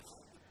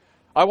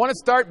I want to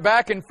start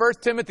back in 1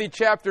 Timothy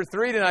chapter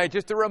 3 tonight,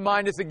 just to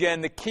remind us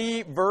again the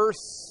key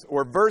verse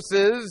or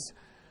verses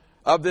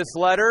of this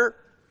letter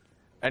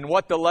and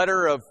what the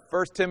letter of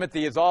 1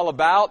 Timothy is all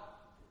about.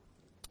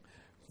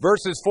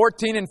 Verses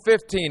 14 and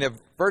 15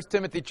 of 1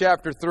 Timothy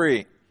chapter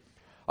 3.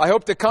 I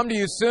hope to come to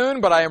you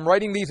soon, but I am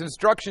writing these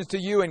instructions to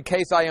you in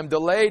case I am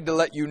delayed, to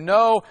let you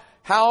know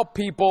how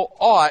people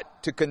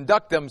ought to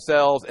conduct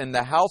themselves in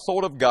the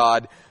household of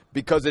God,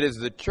 because it is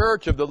the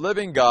church of the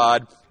living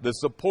God, the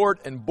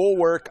support and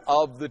bulwark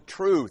of the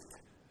truth.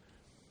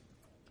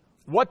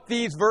 What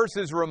these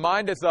verses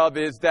remind us of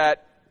is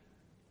that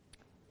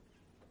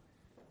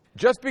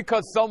just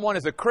because someone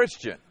is a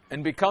Christian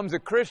and becomes a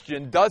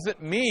Christian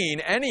doesn't mean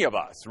any of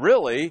us,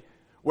 really,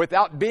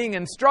 without being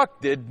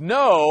instructed,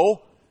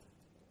 know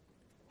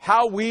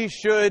how we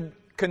should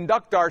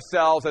conduct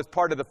ourselves as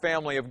part of the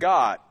family of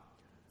God.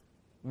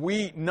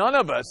 None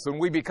of us, when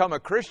we become a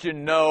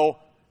Christian, know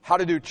how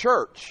to do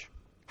church,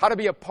 how to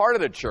be a part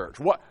of the church.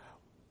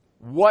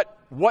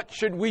 What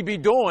should we be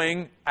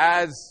doing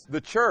as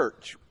the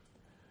church?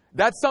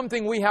 That's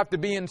something we have to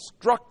be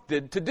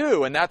instructed to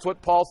do, and that's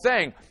what Paul's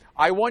saying.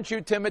 I want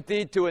you,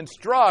 Timothy, to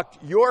instruct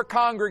your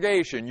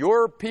congregation,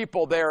 your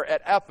people there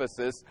at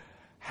Ephesus,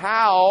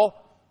 how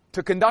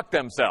to conduct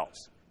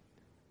themselves.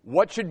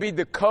 What should be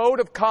the code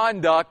of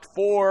conduct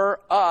for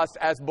us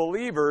as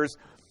believers,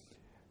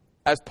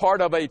 as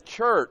part of a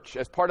church,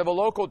 as part of a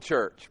local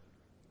church.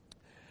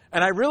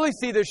 And I really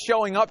see this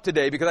showing up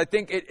today because I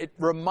think it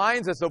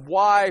reminds us of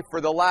why for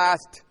the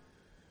last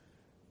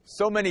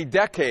so many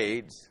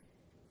decades,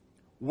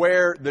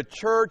 where the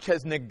church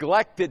has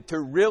neglected to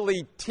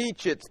really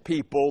teach its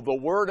people the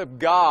Word of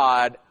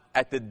God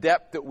at the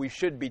depth that we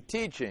should be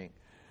teaching,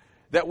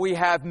 that we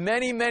have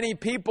many, many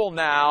people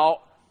now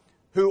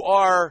who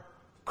are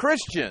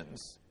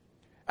Christians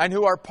and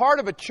who are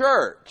part of a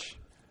church,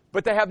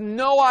 but they have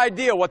no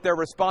idea what their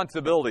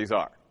responsibilities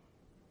are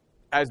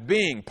as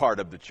being part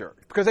of the church,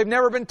 because they've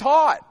never been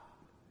taught.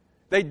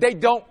 They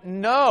don't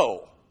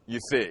know, you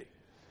see.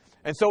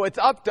 And so it's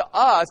up to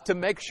us to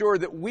make sure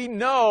that we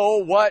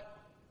know what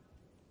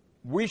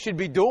we should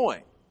be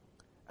doing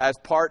as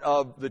part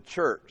of the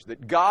church,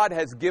 that God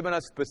has given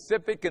us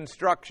specific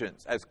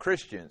instructions as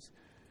Christians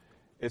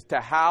as to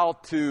how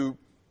to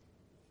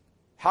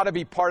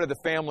be part of the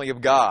family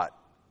of God,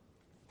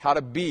 how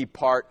to be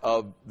part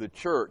of the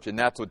church, and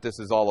that's what this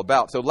is all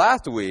about. So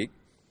last week,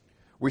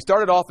 we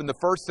started off in the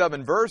first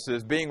 7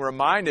 verses being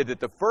reminded that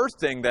the first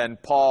thing then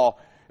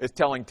Paul is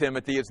telling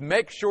Timothy is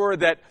make sure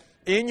that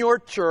in your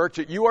church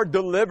that you are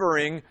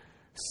delivering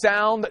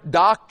sound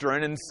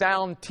doctrine and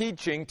sound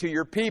teaching to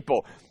your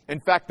people. In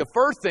fact, the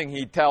first thing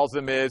he tells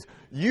them is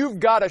you've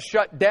got to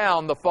shut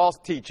down the false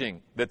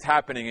teaching that's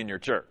happening in your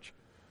church.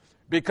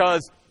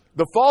 Because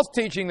the false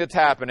teaching that's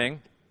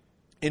happening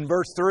in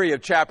verse 3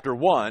 of chapter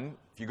 1,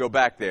 if you go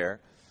back there,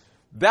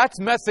 that's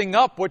messing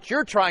up what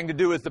you're trying to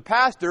do as the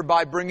pastor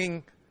by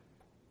bringing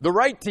the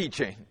right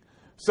teaching.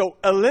 So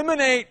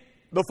eliminate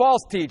the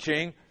false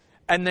teaching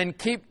and then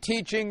keep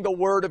teaching the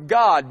Word of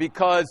God,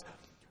 because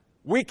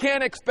we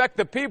can't expect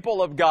the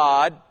people of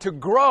God to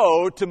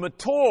grow, to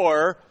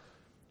mature,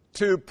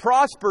 to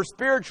prosper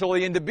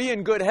spiritually and to be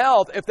in good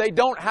health if they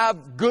don't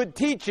have good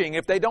teaching,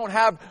 if they don't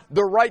have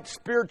the right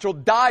spiritual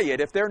diet,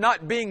 if they're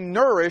not being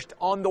nourished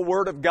on the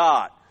Word of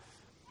God.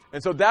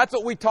 And so that's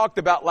what we talked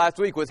about last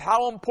week, was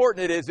how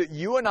important it is that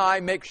you and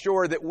I make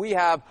sure that we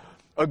have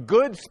a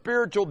good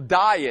spiritual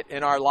diet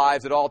in our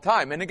lives at all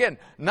time. And again,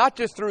 not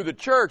just through the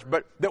church,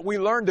 but that we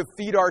learn to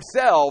feed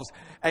ourselves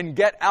and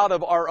get out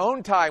of our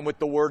own time with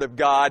the Word of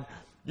God,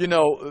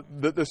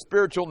 the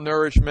spiritual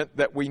nourishment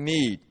that we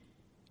need.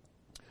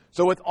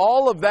 So with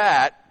all of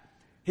that,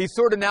 he's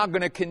sort of now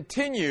going to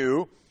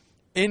continue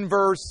in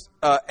verse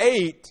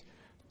 8,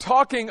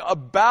 talking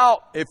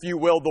about, if you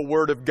will, the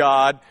Word of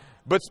God.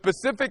 But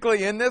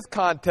specifically in this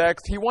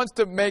context, he wants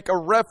to make a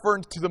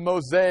reference to the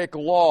Mosaic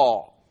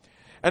Law.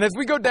 And as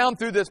we go down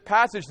through this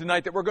passage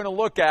tonight that we're going to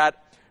look at,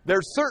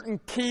 there's certain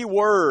key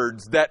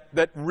words that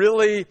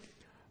really,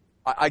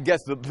 I guess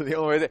the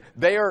only way,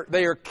 they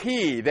are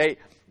key.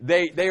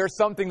 They are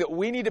something that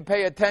we need to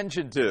pay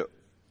attention to.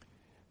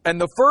 And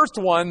the first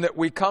one that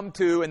we come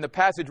to in the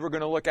passage we're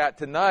going to look at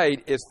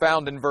tonight is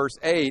found in verse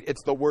 8.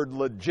 It's the word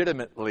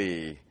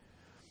legitimately.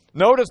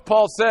 Notice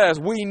Paul says,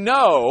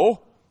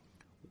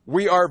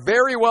 we are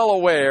very well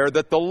aware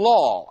that the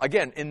law,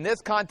 again, in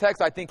this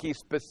context, I think he's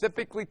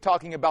specifically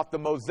talking about the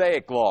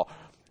Mosaic Law,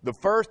 the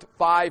first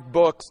 5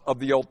 books of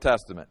the Old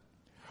Testament.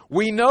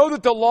 We know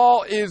that the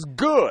law is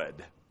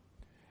good.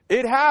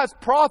 It has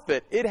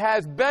profit. It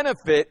has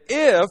benefit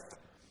if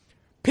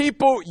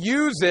people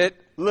use it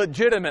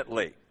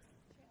legitimately,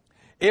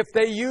 if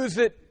they use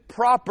it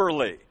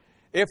properly,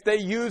 if they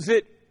use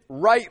it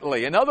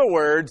rightly. In other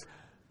words,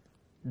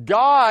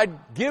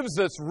 God gives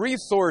us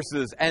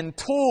resources and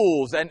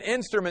tools and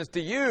instruments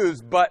to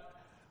use, but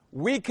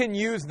we can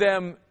use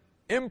them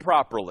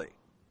improperly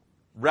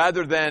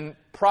rather than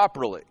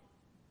properly.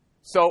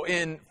 So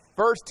in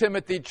 1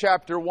 Timothy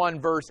chapter 1,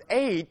 verse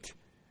 8,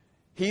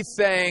 he's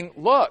saying,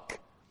 look,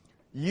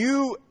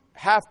 you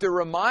have to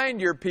remind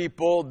your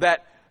people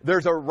that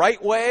there's a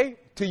right way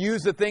to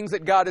use the things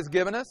that God has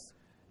given us,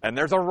 and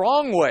there's a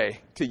wrong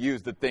way to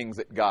use the things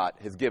that God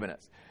has given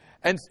us.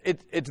 And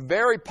it's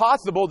very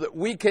possible that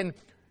we can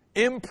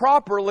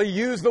improperly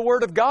use the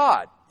Word of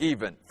God,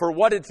 even, for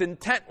what its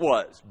intent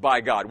was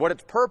by God, what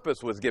its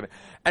purpose was given.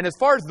 And as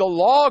far as the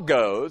law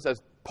goes,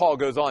 as Paul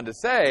goes on to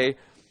say,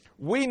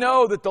 we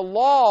know that the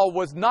law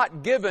was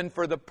not given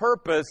for the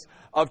purpose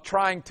of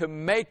trying to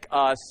make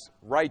us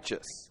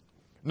righteous.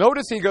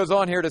 Notice he goes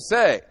on here to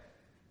say,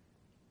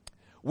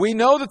 we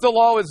know that the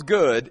law is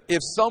good if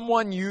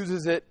someone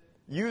uses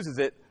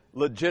it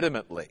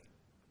legitimately,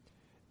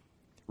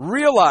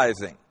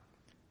 realizing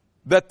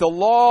that the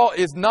law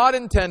is not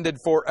intended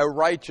for a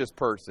righteous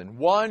person,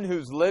 one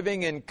who's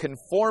living in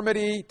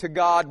conformity to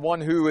God, one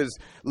who is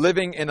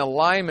living in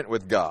alignment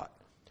with God.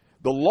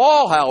 The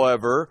law,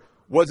 however,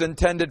 was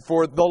intended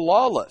for the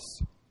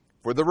lawless,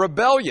 for the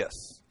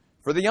rebellious,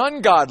 for the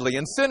ungodly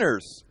and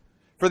sinners,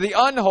 for the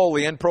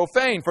unholy and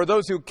profane, for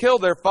those who kill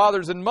their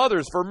fathers and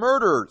mothers, for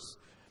murderers,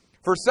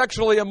 for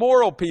sexually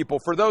immoral people,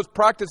 for those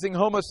practicing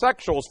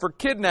homosexuals, for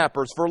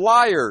kidnappers, for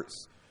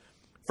liars,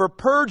 for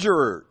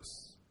perjurers.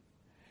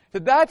 So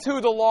that's who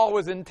the law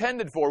was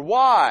intended for.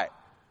 Why?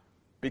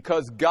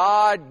 Because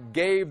God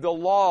gave the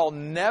law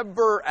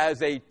never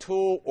as a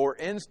tool or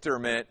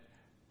instrument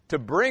to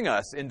bring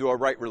us into a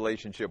right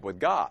relationship with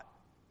God.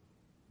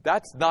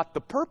 That's not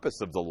the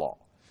purpose of the law.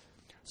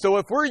 So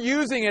if we're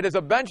using it as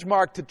a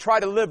benchmark to try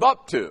to live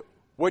up to,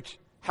 which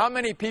how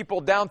many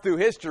people down through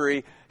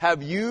history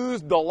have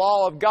used the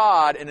law of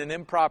God in an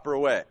improper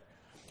way?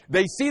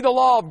 They see the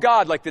law of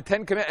God like the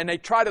Ten Commandments and they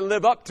try to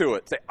live up to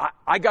it. Say,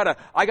 I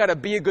gotta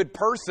be a good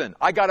person.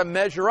 I gotta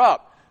measure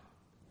up.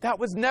 That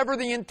was never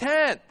the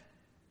intent.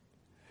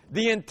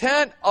 The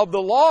intent of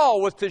the law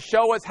was to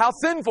show us how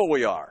sinful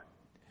we are.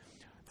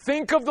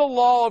 Think of the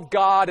law of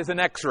God as an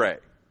x-ray.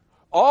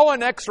 All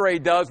an x-ray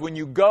does when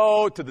you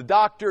go to the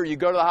doctor, you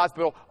go to the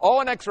hospital,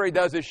 all an x-ray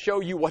does is show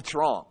you what's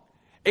wrong.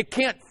 It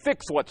can't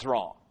fix what's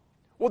wrong.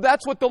 Well,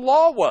 that's what the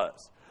law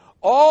was.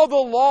 All the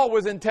law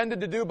was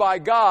intended to do by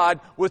God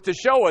was to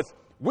show us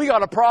we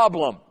got a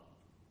problem.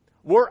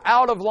 We're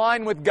out of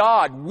line with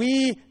God.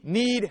 We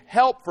need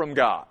help from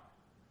God.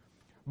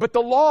 But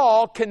the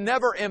law can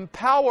never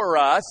empower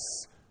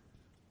us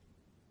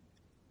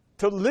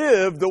to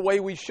live the way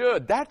we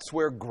should. That's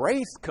where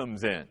grace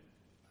comes in.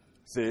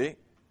 See?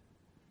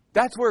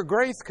 That's where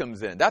grace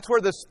comes in. That's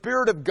where the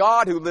Spirit of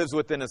God who lives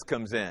within us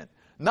comes in.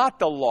 Not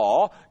the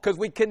law, because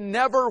we can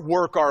never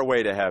work our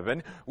way to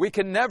heaven. We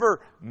can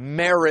never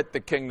merit the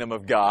kingdom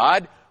of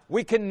God.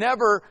 We can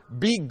never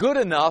be good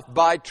enough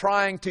by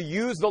trying to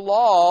use the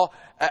law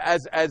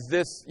as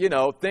this,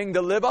 thing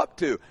to live up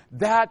to.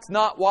 That's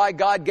not why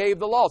God gave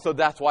the law. So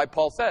that's why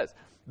Paul says,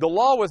 the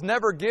law was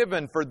never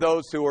given for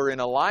those who are in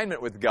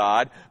alignment with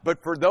God,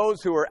 but for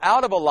those who are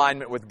out of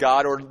alignment with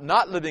God or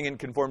not living in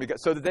conformity,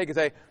 so that they can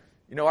say,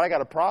 you know what, I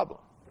got a problem.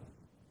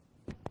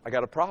 I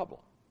got a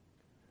problem.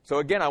 So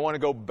again, I want to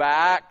go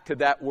back to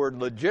that word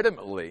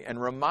legitimately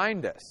and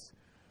remind us.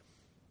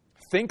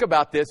 Think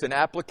about this in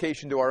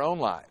application to our own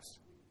lives.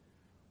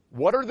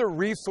 What are the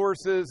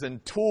resources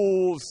and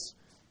tools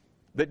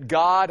that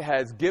God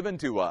has given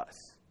to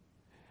us?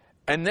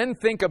 And then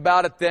think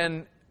about it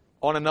then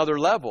on another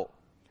level.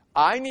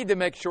 I need to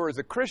make sure as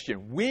a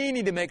Christian, we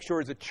need to make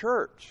sure as a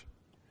church,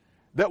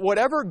 that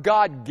whatever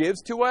God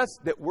gives to us,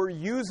 that we're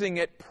using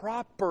it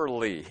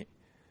properly.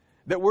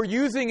 That we're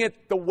using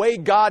it the way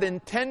God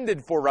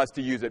intended for us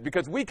to use it.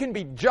 Because we can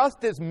be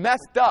just as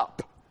messed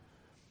up.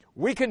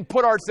 We can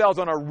put ourselves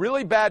on a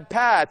really bad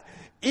path,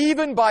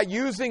 even by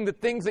using the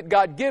things that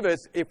God gives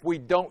us, if we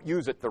don't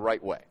use it the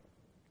right way.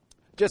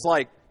 Just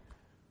like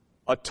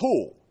a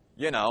tool,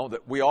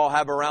 that we all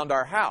have around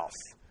our house.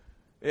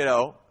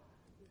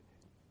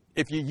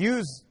 If you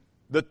use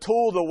the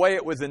tool the way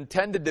it was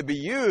intended to be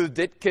used,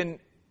 it can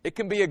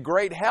be a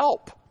great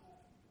help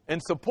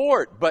and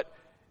support. But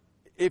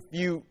if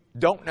you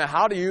don't know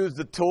how to use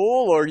the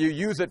tool, or you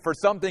use it for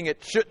something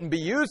it shouldn't be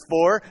used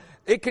for,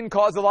 it can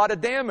cause a lot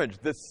of damage.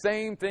 The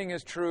same thing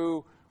is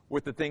true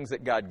with the things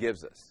that God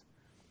gives us.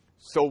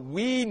 So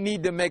we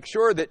need to make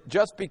sure that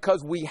just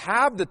because we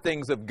have the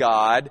things of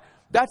God,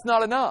 that's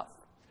not enough.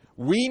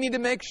 We need to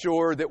make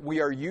sure that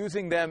we are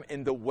using them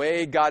in the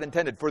way God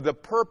intended, for the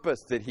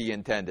purpose that He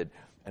intended.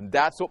 And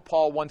that's what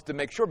Paul wants to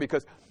make sure,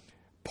 because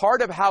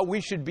part of how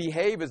we should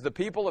behave as the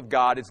people of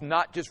God is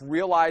not just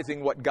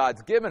realizing what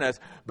God's given us,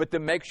 but to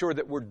make sure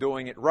that we're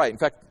doing it right. In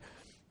fact,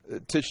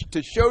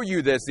 to show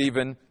you this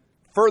even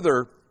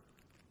further,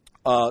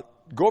 go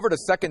over to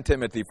 2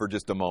 Timothy for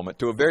just a moment,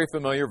 to a very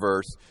familiar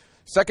verse,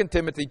 2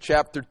 Timothy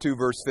chapter 2,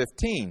 verse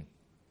 15,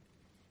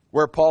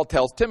 where Paul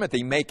tells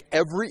Timothy, make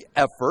every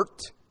effort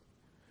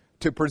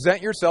to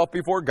present yourself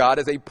before God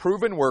as a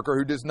proven worker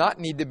who does not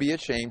need to be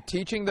ashamed,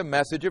 teaching the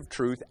message of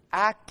truth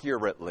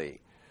accurately.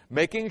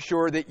 Making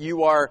sure that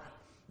you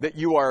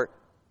are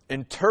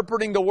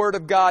interpreting the Word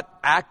of God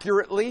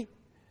accurately,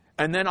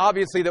 and then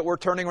obviously that we're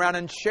turning around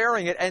and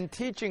sharing it and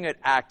teaching it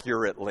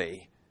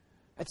accurately.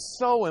 It's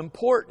so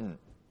important.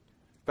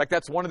 In fact,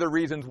 that's one of the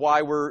reasons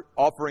why we're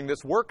offering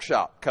this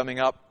workshop coming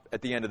up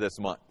at the end of this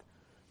month.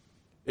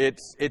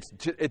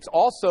 It's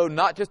also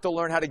not just to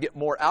learn how to get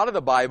more out of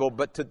the Bible,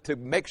 but to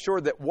make sure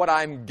that what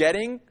I'm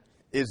getting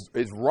is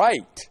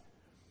right,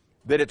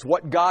 that it's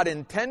what God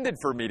intended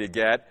for me to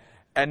get,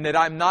 and that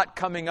I'm not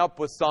coming up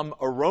with some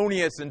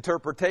erroneous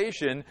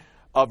interpretation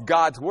of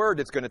God's Word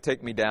that's going to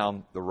take me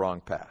down the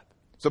wrong path.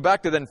 So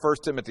back to then 1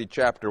 Timothy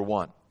chapter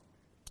 1.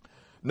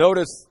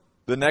 Notice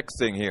the next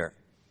thing here.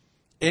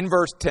 In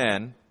verse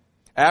 10,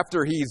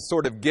 after he's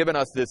sort of given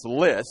us this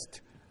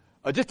list,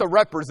 just a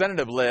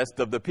representative list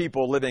of the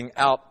people living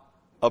out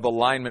of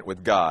alignment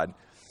with God,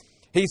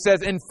 he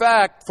says, in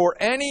fact, for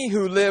any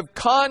who live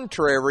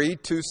contrary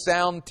to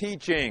sound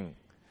teaching.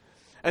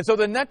 And so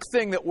the next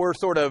thing that we're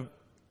sort of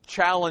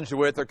challenged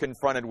with or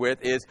confronted with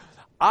is,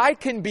 I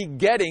can be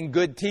getting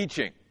good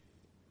teaching,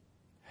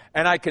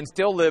 and I can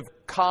still live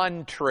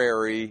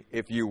contrary,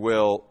 if you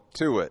will,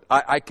 to it.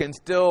 I can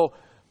still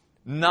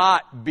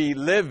not be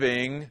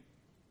living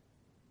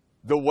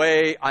the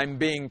way I'm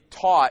being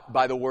taught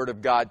by the Word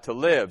of God to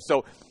live.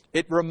 So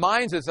it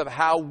reminds us of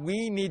how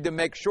we need to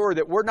make sure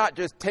that we're not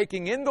just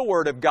taking in the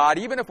Word of God,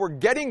 even if we're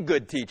getting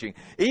good teaching,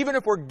 even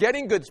if we're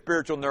getting good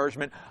spiritual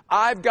nourishment.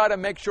 I've got to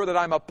make sure that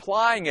I'm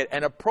applying it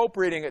and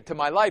appropriating it to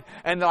my life,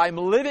 and that I'm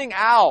living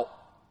out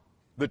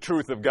the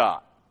truth of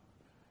God.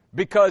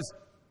 Because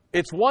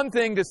it's one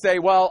thing to say,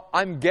 well,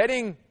 I'm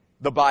getting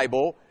the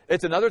Bible.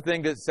 It's another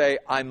thing to say,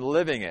 I'm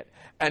living it.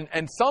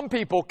 And some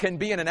people can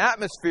be in an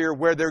atmosphere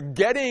where they're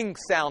getting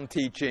sound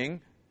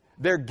teaching,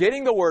 they're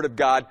getting the Word of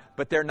God,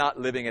 but they're not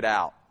living it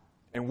out.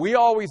 And we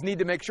always need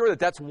to make sure that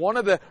that's one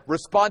of the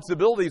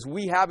responsibilities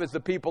we have as the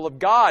people of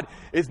God,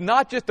 is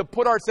not just to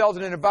put ourselves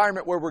in an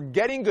environment where we're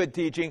getting good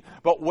teaching,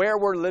 but where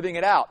we're living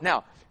it out.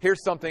 Now,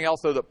 here's something else,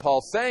 though, that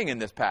Paul's saying in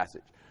this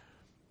passage.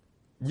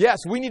 Yes,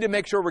 we need to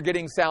make sure we're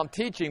getting sound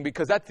teaching,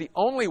 because that's the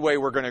only way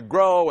we're going to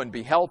grow and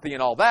be healthy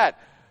and all that.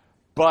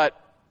 But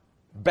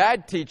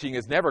bad teaching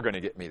is never going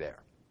to get me there.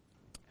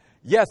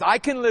 Yes, I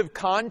can live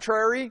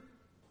contrary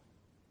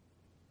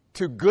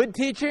to good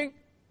teaching,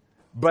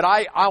 but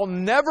I'll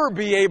never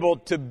be able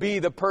to be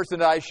the person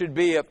that I should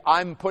be if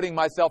I'm putting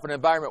myself in an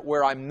environment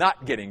where I'm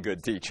not getting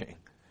good teaching,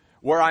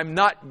 where I'm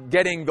not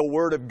getting the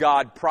Word of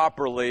God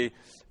properly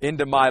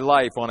into my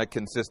life on a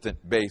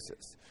consistent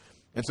basis.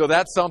 And so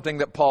that's something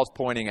that Paul's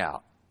pointing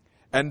out.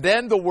 And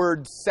then the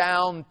word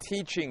sound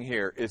teaching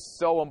here is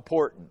so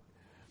important.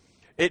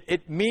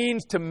 It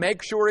means to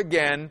make sure,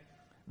 again,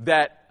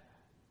 that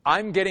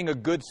I'm getting a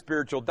good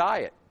spiritual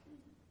diet.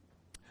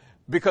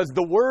 Because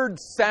the word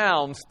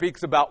sound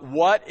speaks about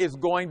what is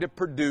going to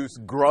produce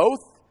growth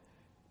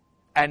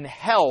and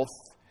health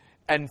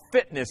and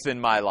fitness in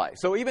my life.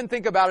 So even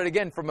think about it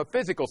again from a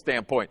physical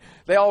standpoint.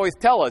 They always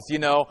tell us,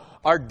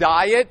 our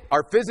diet,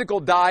 our physical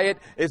diet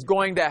is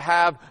going to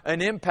have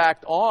an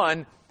impact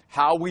on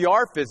how we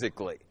are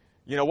physically.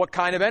 What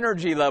kind of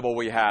energy level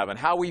we have and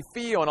how we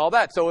feel and all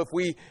that. So if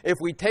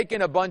we take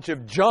in a bunch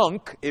of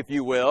junk, if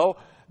you will,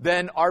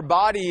 then our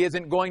body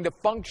isn't going to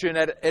function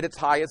at its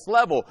highest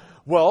level.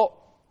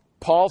 Well,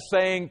 Paul's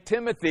saying,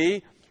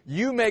 Timothy,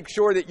 you make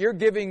sure that you're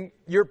giving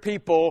your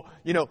people,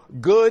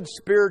 good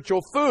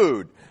spiritual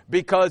food.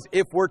 Because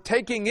if we're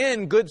taking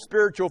in good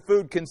spiritual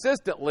food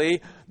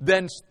consistently,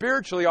 then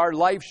spiritually our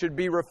life should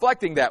be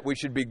reflecting that. We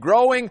should be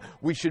growing,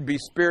 we should be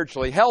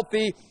spiritually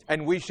healthy,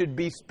 and we should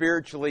be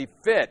spiritually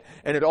fit.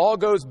 And it all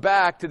goes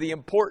back to the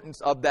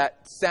importance of that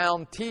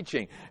sound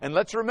teaching. And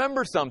let's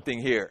remember something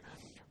here.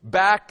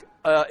 Back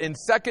in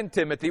 2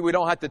 Timothy, we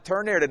don't have to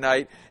turn there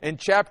tonight, in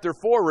chapter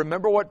 4,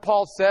 remember what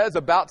Paul says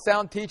about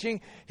sound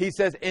teaching? He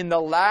says, in the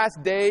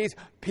last days,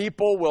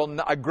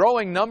 a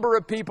growing number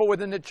of people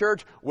within the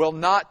church will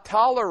not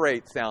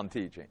tolerate sound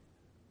teaching.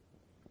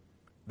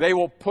 They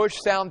will push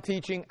sound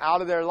teaching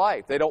out of their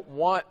life. They don't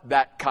want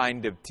that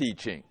kind of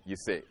teaching, you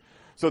see.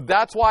 So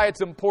that's why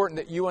it's important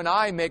that you and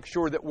I make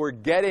sure that we're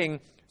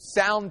getting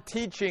sound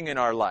teaching in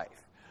our life.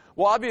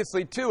 Well,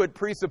 obviously, too, it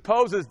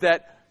presupposes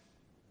that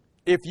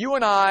if you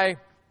and I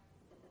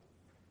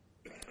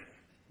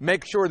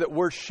make sure that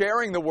we're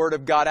sharing the Word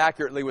of God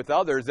accurately with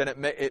others, then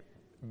it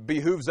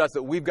behooves us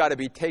that we've got to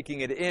be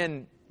taking it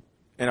in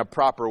a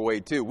proper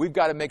way too. We've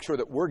got to make sure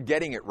that we're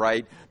getting it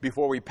right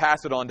before we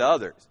pass it on to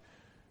others.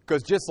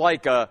 Because just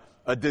like a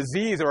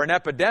disease or an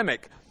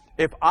epidemic,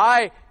 if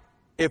I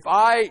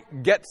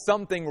get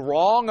something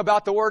wrong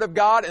about the Word of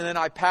God and then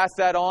I pass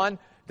that on,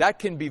 that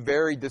can be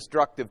very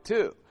destructive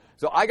too.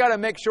 So I got to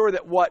make sure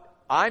that what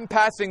I'm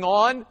passing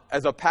on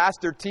as a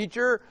pastor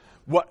teacher,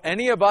 what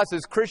any of us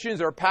as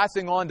Christians are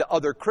passing on to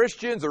other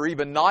Christians or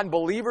even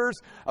non-believers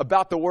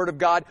about the Word of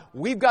God,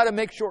 we've got to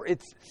make sure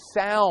it's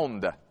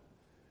sound.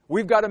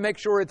 We've got to make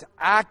sure it's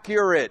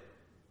accurate,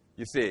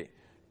 you see.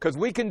 Because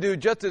we can do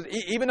just as,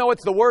 even though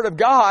it's the Word of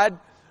God,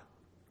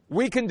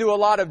 we can do a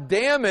lot of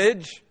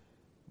damage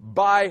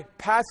by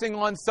passing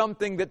on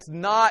something that's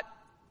not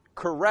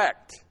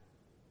correct,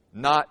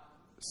 not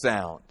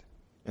sound.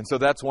 And so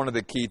that's one of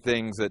the key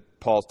things that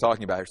Paul's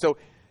talking about here. So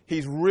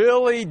he's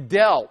really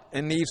dealt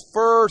in these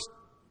first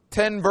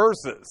 10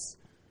 verses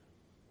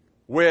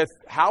with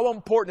how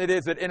important it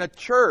is that in a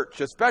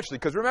church, especially,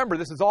 because remember,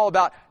 this is all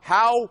about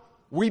how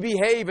we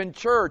behave in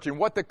church and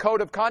what the code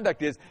of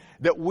conduct is,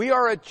 that we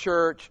are a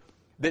church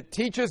that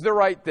teaches the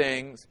right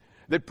things,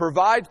 that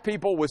provides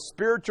people with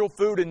spiritual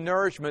food and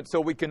nourishment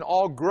so we can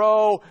all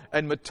grow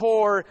and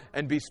mature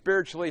and be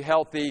spiritually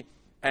healthy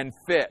and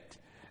fit.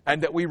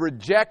 And that we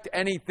reject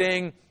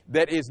anything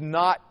that is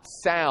not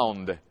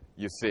sound,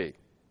 you see.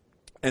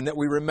 And that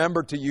we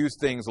remember to use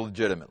things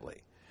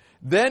legitimately.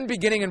 Then,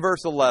 beginning in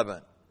verse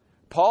 11,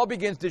 Paul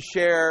begins to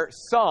share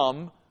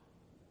some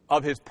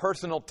of his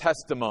personal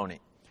testimony.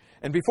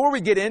 And before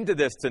we get into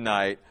this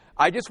tonight,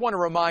 I just want to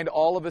remind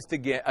all of us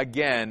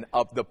again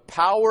of the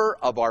power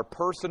of our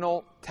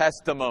personal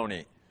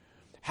testimony.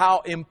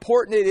 How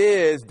important it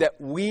is that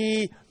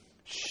we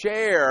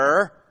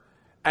share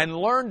and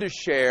learn to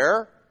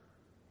share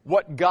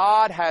what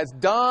God has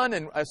done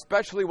and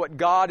especially what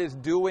God is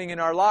doing in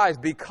our lives,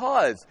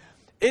 because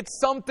it's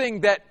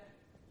something that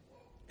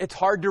it's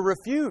hard to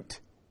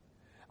refute.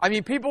 I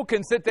mean, people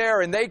can sit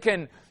there and they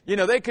can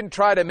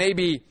try to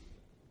maybe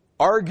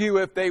argue,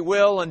 if they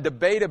will, and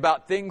debate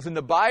about things in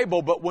the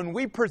Bible, but when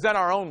we present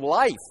our own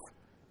life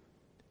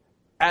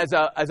as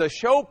a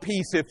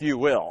showpiece, if you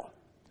will,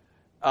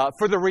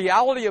 for the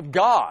reality of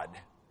God,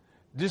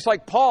 just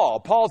like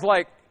Paul's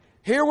like,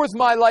 here was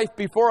my life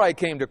before I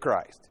came to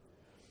Christ.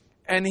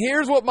 And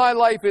here's what my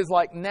life is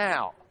like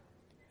now.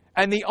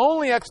 And the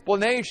only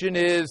explanation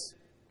is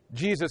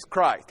Jesus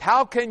Christ.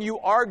 How can you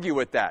argue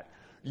with that?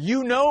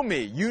 You know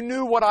me. You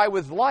knew what I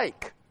was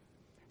like.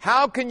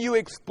 How can you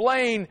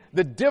explain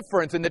the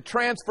difference and the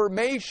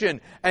transformation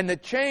and the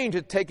change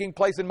that's taking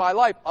place in my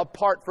life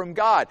apart from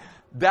God?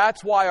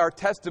 That's why our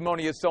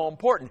testimony is so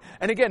important.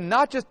 And again,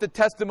 not just the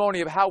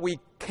testimony of how we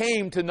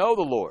came to know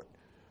the Lord,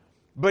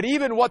 but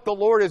even what the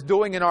Lord is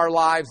doing in our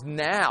lives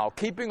now,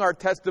 keeping our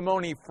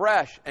testimony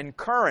fresh and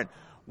current,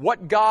 what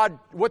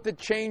the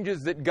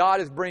changes that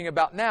God is bringing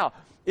about now.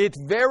 It's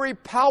very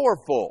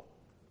powerful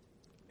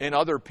in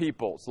other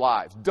people's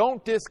lives.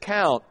 Don't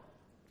discount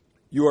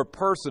your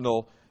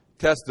personal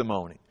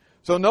testimony.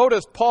 So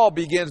notice Paul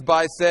begins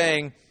by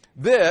saying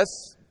this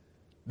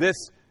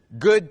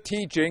good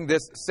teaching,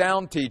 this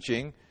sound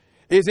teaching,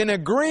 is in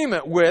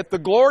agreement with the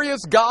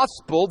glorious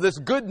gospel, this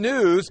good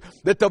news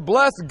that the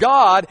blessed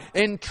God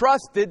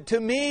entrusted to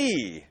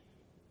me.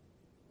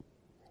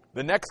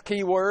 The next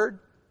key word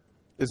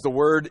is the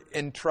word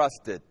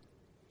entrusted.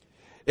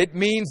 It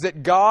means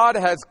that God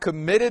has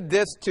committed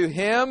this to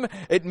him.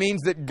 It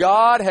means that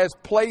God has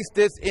placed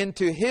this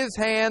into his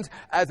hands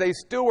as a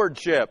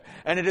stewardship.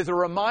 And it is a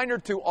reminder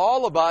to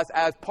all of us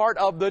as part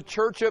of the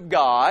church of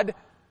God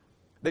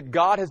that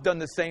God has done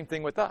the same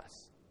thing with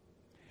us.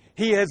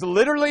 He has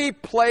literally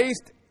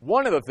placed,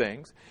 one of the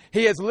things,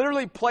 He has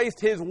literally placed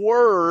His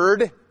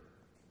Word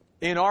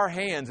in our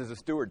hands as a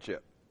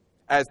stewardship,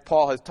 as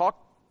Paul has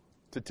talked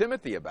to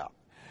Timothy about,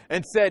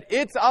 and said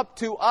it's up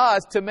to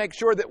us to make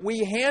sure that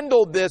we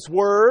handle this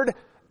Word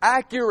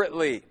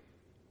accurately.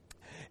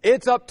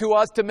 It's up to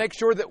us to make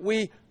sure that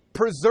we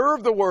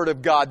preserve the Word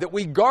of God, that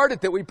we guard it,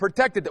 that we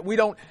protect it, that we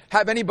don't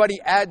have anybody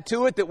add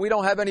to it, that we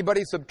don't have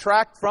anybody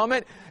subtract from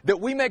it,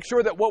 that we make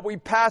sure that what we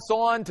pass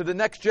on to the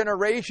next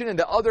generation and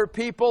to other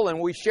people and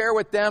we share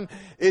with them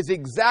is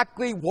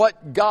exactly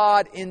what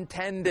God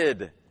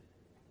intended.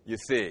 You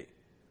see,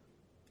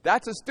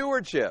 that's a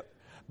stewardship.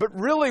 But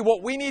really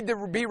what we need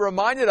to be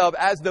reminded of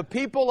as the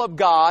people of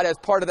God, as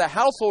part of the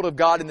household of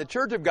God in the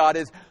church of God,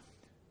 is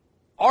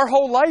our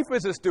whole life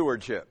is a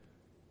stewardship.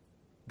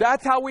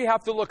 That's how we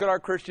have to look at our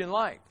Christian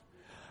life.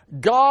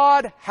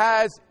 God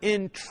has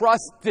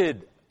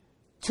entrusted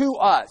to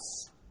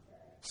us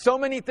so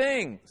many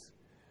things.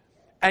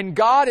 And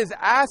God is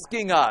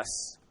asking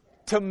us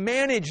to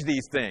manage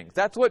these things.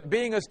 That's what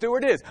being a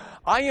steward is.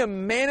 I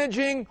am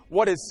managing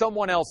what is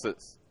someone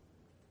else's.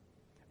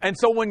 And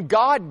so when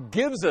God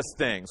gives us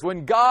things,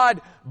 when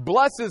God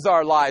blesses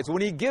our lives,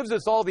 when He gives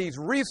us all these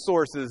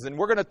resources, and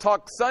we're going to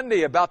talk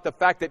Sunday about the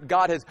fact that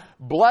God has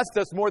blessed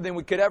us more than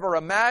we could ever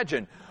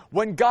imagine.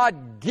 When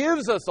God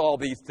gives us all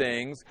these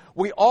things,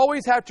 we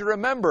always have to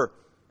remember,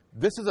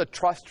 this is a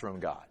trust from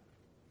God.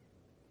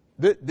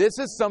 This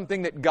is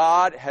something that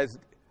God has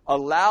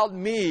allowed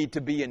me to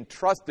be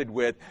entrusted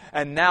with,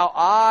 and now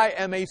I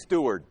am a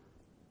steward.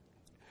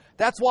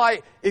 That's why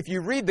if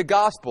you read the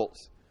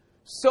Gospels,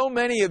 so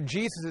many of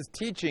Jesus'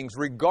 teachings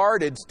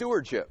regarded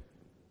stewardship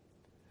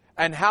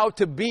and how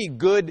to be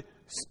good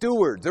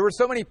stewards. There were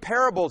so many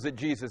parables that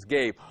Jesus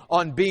gave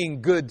on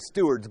being good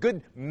stewards,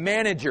 good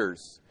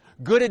managers,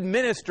 good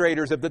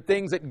administrators of the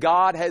things that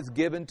God has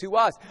given to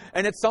us.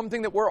 And it's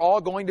something that we're all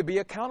going to be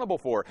accountable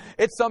for.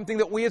 It's something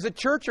that we as a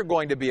church are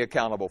going to be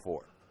accountable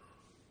for.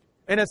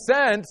 In a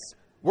sense,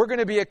 we're going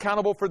to be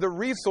accountable for the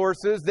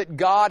resources that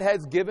God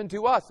has given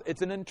to us.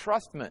 It's an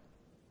entrustment.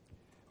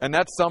 And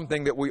that's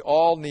something that we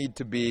all need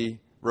to be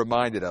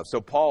reminded of.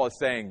 So Paul is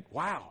saying,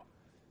 wow,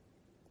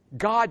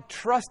 God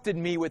trusted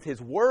me with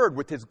His Word,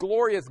 with His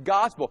glorious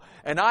gospel,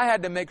 and I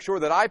had to make sure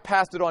that I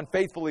passed it on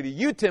faithfully to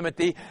you,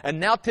 Timothy, and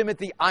now,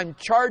 Timothy, I'm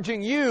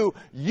charging you,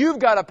 you've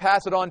got to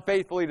pass it on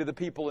faithfully to the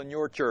people in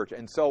your church,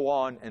 and so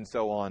on, and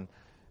so on,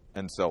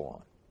 and so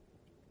on.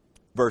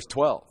 Verse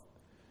 12,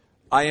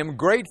 I am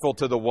grateful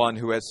to the one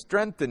who has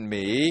strengthened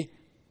me,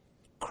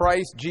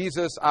 Christ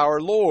Jesus our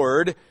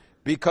Lord,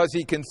 because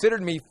He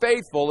considered me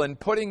faithful in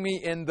putting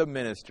me in the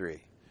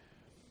ministry.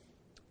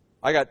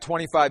 I got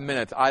 25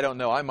 minutes. I don't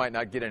know. I might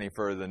not get any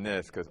further than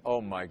this because,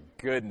 oh my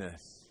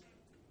goodness,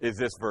 is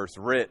this verse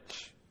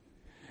rich.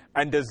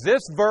 And does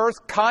this verse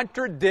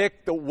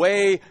contradict the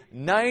way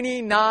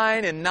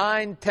 99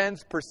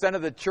 9/10%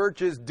 of the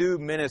churches do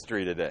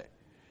ministry today,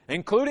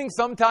 including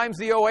sometimes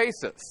the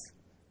Oasis?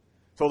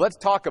 So let's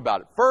talk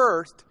about it.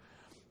 First,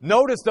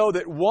 notice though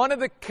that one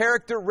of the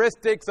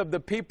characteristics of the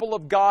people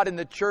of God in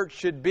the church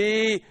should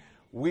be,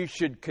 we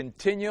should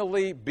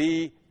continually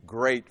be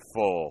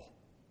grateful.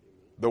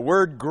 The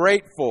word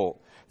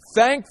grateful.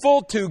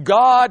 Thankful to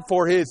God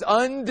for His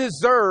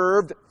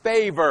undeserved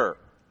favor.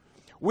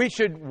 We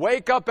should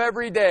wake up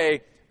every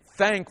day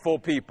thankful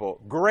people,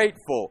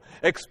 grateful,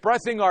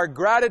 expressing our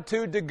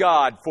gratitude to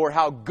God for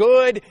how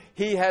good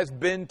He has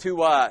been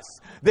to us.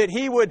 That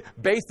He would,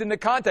 based in the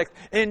context,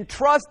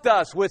 entrust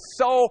us with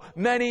so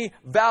many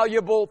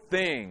valuable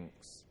things.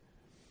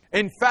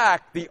 In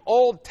fact, the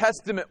Old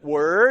Testament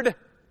word,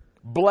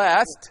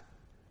 blessed,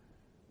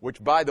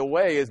 which, by the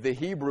way, is the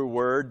Hebrew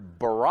word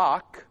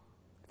barak.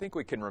 I think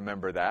we can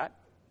remember that.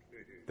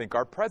 I think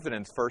our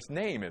president's first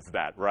name is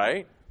that,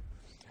 right?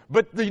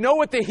 But you know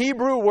what the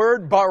Hebrew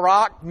word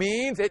barak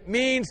means? It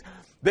means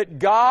that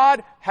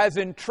God has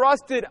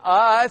entrusted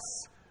us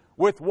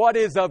with what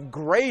is of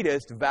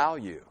greatest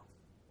value.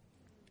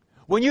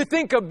 When you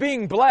think of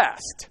being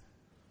blessed,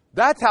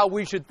 that's how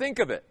we should think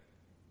of it.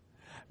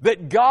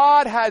 That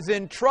God has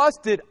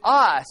entrusted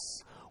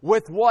us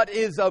with what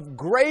is of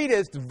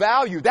greatest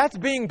value. That's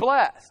being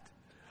blessed.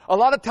 A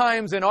lot of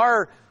times in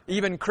our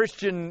even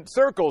Christian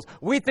circles,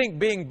 we think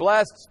being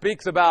blessed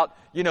speaks about,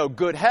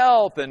 good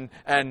health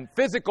and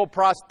physical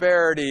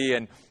prosperity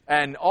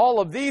and all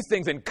of these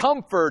things and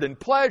comfort and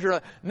pleasure.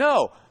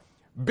 No.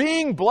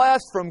 Being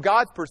blessed from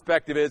God's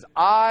perspective is,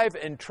 I've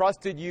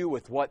entrusted you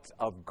with what's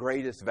of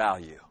greatest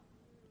value.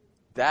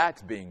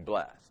 That's being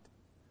blessed.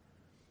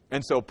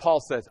 And so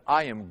Paul says,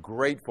 I am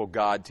grateful,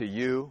 God, to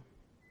you.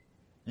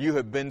 You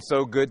have been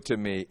so good to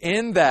me.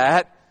 In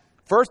that,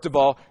 first of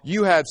all,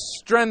 you have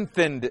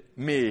strengthened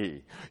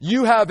me.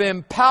 You have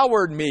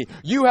empowered me.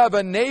 You have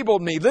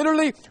enabled me.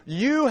 Literally,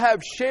 you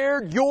have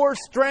shared your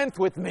strength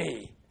with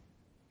me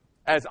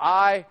as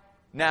I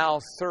now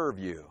serve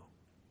you.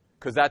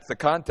 Because that's the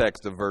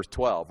context of verse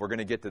 12. We're going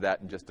to get to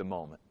that in just a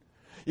moment.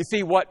 You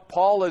see, what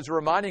Paul is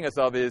reminding us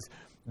of is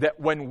that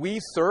when we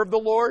serve the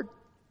Lord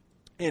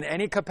in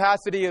any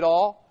capacity at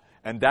all,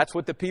 and that's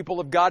what the people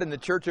of God and the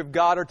church of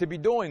God are to be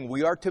doing.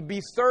 We are to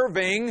be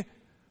serving.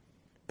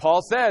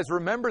 Paul says,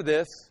 remember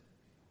this,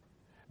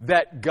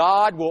 that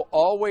God will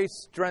always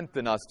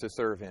strengthen us to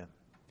serve Him.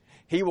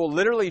 He will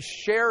literally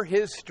share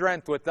His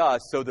strength with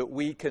us so that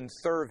we can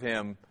serve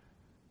Him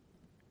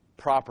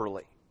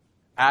properly,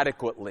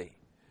 adequately.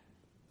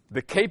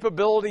 The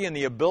capability and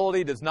the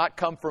ability does not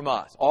come from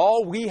us.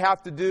 All we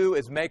have to do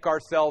is make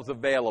ourselves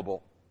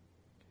available.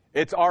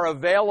 It's our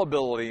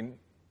availability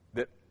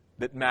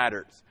that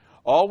matters.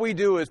 All we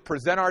do is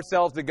present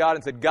ourselves to God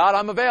and say, God,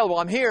 I'm available,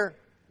 I'm here.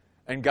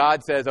 And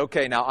God says,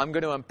 okay, now I'm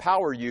going to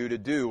empower you to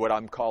do what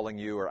I'm calling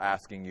you or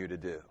asking you to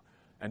do.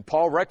 And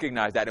Paul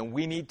recognized that, and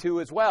we need to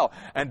as well.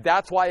 And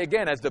that's why,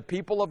 again, as the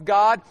people of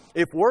God,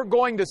 if we're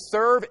going to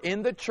serve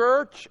in the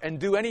church and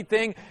do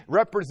anything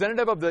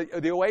representative of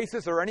the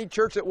Oasis or any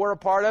church that we're a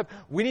part of,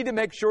 we need to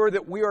make sure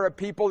that we are a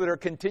people that are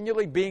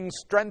continually being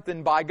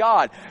strengthened by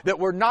God. That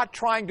we're not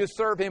trying to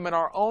serve Him in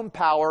our own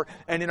power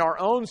and in our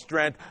own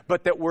strength,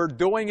 but that we're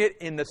doing it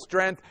in the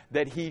strength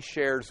that He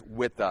shares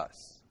with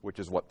us, which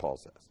is what Paul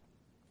says.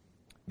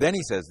 Then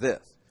he says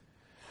this,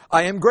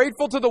 I am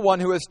grateful to the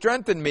one who has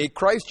strengthened me,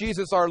 Christ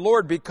Jesus our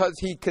Lord, because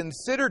He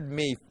considered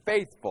me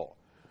faithful.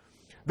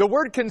 The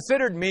word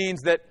considered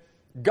means that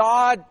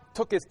God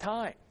took His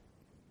time.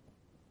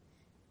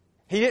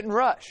 He didn't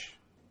rush.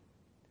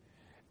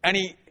 And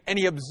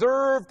he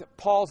observed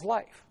Paul's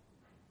life.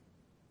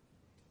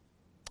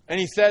 And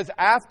he says,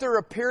 after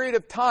a period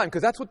of time,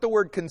 because that's what the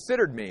word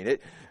considered means.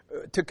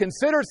 To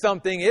consider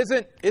something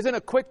isn't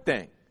a quick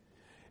thing.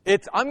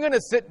 It's, I'm going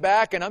to sit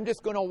back and I'm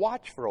just going to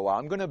watch for a while.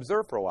 I'm going to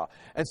observe for a while.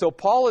 And so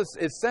Paul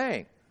is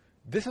saying,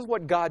 this is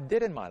what God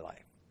did in my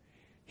life.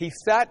 He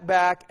sat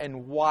back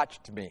and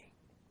watched me.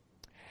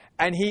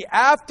 And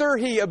after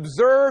he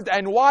observed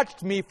and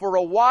watched me for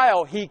a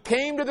while, he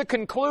came to the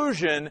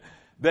conclusion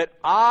that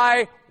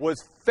I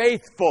was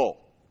faithful.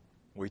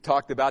 We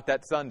talked about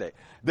that Sunday.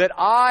 That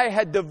I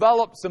had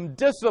developed some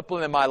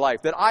discipline in my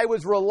life. That I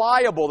was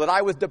reliable. That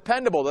I was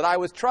dependable. That I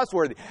was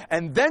trustworthy.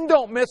 And then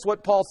don't miss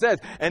what Paul says.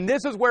 And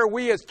this is where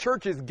we as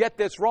churches get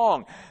this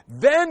wrong.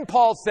 Then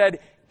Paul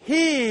said,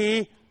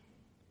 He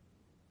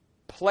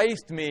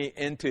placed me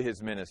into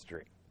His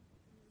ministry.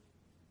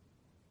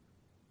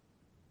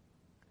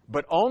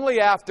 but only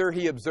after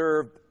he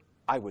observed,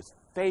 I was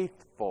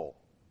faithful.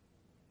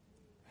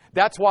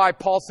 That's why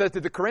Paul says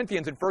to the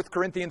Corinthians in 1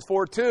 Corinthians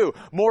 4:2,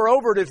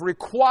 moreover, it is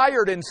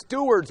required in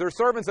stewards or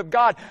servants of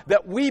God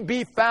that we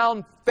be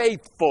found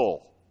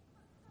faithful.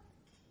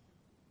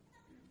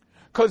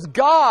 Because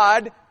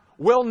God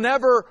will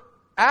never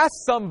ask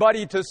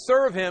somebody to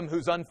serve him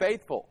who's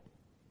unfaithful.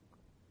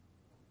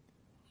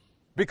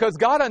 Because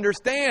God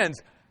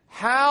understands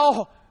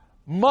how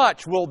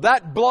much will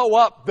that blow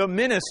up the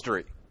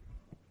ministry.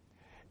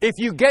 If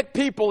you get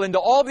people into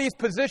all these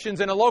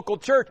positions in a local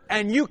church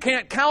and you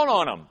can't count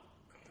on them,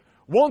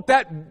 won't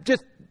that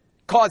just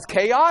cause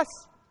chaos?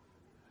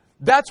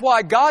 That's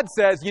why God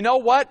says, you know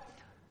what?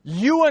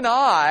 You and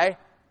I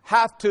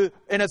have to,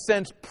 in a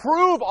sense,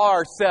 prove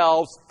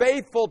ourselves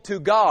faithful to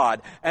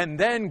God, and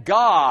then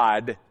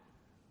God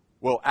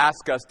will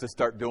ask us to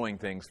start doing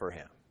things for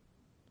him.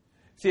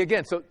 See,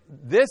 again, so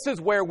this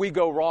is where we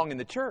go wrong in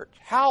the church.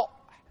 How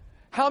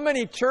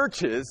many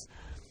churches,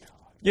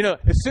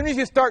 as soon as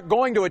you start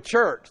going to a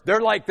church,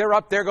 they're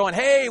up there going,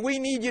 hey, we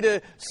need you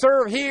to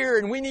serve here,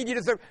 and we need you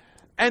to serve.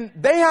 And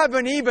they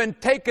haven't even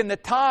taken the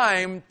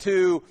time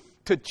to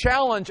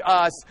challenge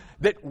us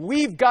that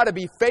we've got to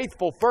be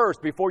faithful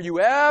first before you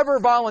ever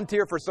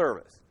volunteer for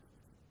service.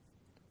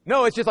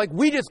 No, it's just like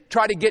we just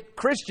try to get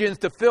Christians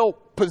to fill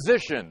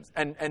positions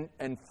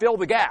and fill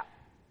the gap.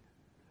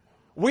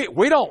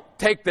 We don't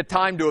take the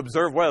time to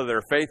observe whether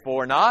they're faithful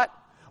or not.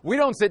 We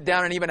don't sit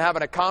down and even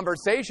having a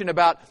conversation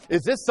about,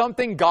 is this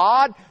something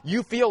God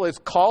you feel is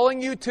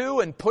calling you to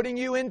and putting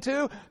you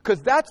into?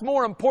 Because that's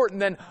more important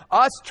than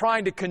us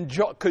trying to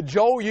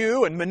cajole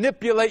you and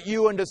manipulate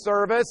you into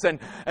service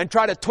and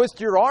try to twist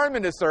your arm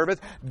into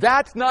service.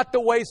 That's not the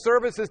way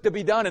service is to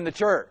be done in the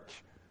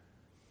church.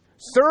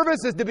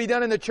 Service is to be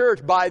done in the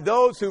church by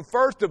those who,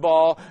 first of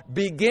all,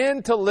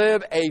 begin to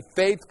live a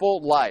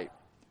faithful life.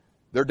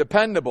 They're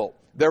dependable.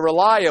 They're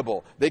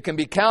reliable. They can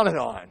be counted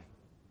on.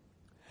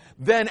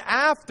 Then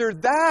after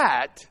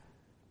that,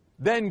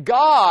 then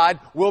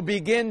God will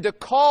begin to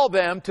call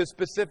them to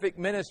specific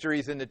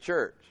ministries in the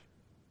church.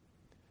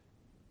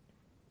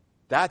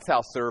 That's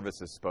how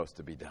service is supposed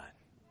to be done.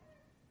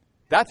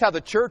 That's how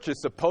the church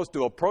is supposed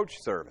to approach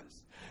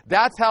service.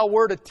 That's how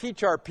we're to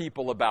teach our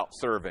people about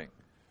serving.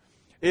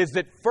 Is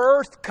that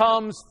first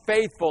comes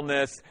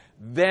faithfulness,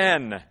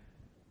 then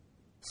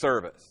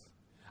service.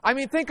 I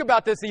mean, think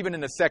about this even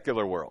in the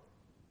secular world.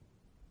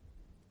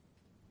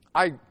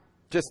 I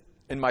just,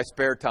 in my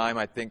spare time,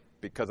 I think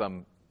because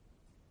I'm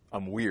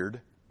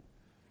weird,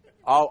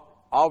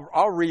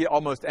 I'll read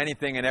almost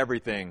anything and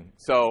everything.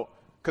 So,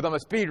 because I'm a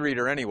speed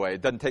reader anyway,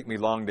 it doesn't take me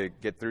long to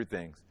get through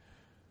things.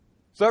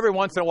 So every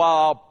once in a while,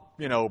 I'll,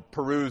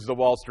 peruse the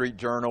Wall Street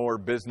Journal or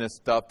business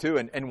stuff too.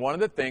 And one of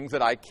the things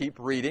that I keep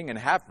reading and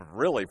have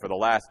really for the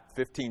last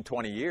 15,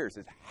 20 years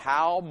is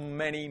how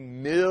many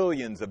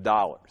millions of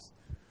dollars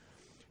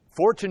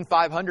Fortune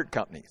 500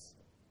 companies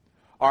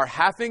are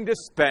having to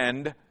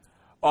spend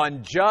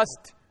on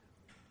just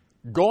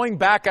going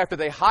back after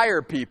they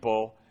hire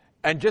people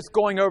and just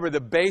going over the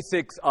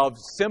basics of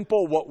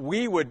simple, what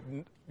we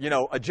would,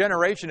 a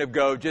generation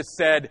ago just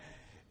said,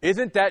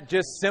 isn't that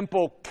just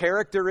simple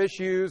character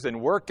issues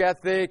and work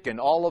ethic and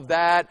all of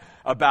that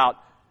about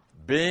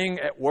being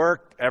at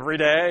work every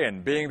day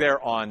and being there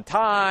on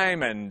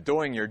time and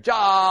doing your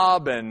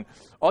job and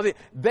all the,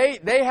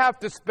 they have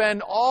to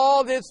spend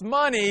all this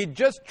money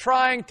just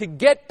trying to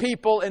get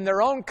people in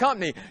their own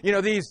company.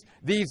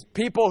 These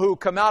people who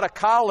come out of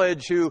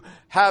college who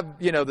have,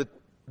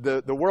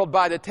 the world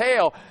by the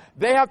tail,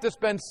 they have to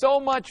spend so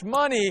much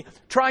money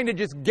trying to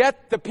just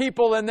get the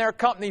people in their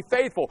company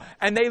faithful.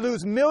 And they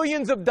lose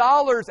millions of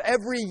dollars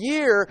every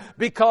year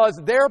because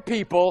their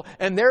people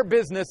and their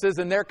businesses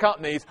and their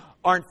companies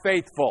aren't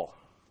faithful.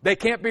 They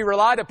can't be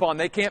relied upon.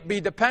 They can't be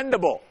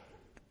dependable,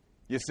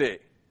 you see.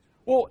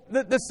 Well,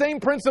 the same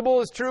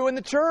principle is true in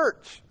the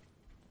church.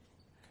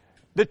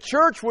 The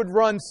church would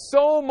run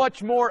so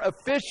much more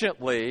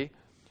efficiently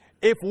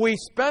if we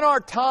spent our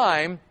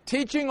time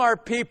teaching our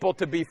people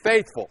to be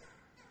faithful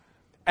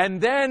and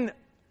then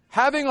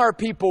having our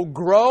people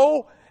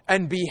grow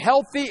and be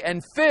healthy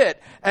and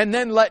fit and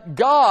then let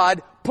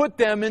God put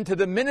them into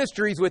the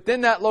ministries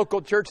within that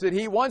local church that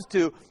He wants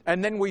to,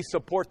 and then we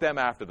support them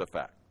after the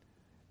fact.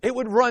 It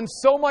would run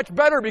so much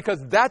better because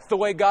that's the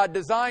way God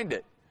designed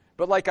it.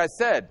 But like I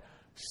said,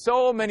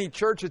 so many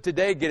churches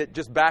today get it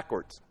just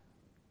backwards.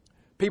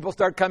 People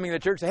start coming to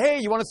church and say, hey,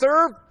 you want to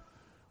serve?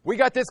 We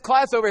got this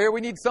class over here.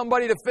 We need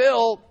somebody to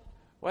fill.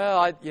 Well,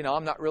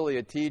 I'm not really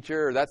a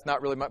teacher. That's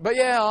not really but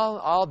yeah,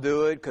 I'll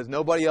do it because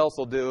nobody else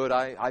will do it.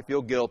 I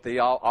feel guilty.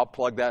 I'll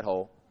plug that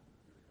hole.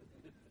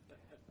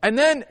 And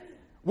then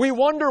we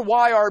wonder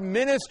why our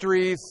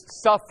ministries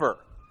suffer.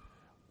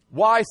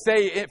 Why,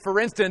 say, for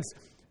instance,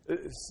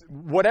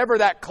 whatever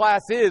that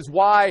class is,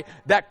 why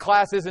that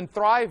class isn't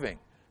thriving.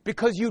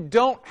 Because you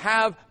don't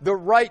have the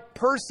right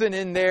person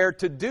in there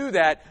to do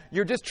that.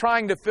 You're just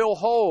trying to fill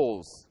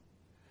holes.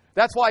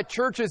 That's why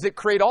churches that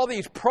create all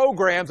these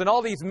programs and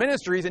all these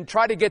ministries and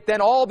try to get then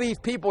all these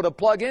people to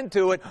plug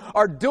into it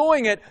are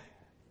doing it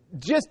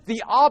just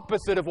the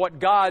opposite of what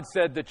God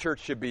said the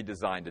church should be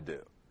designed to do.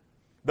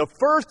 The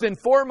first and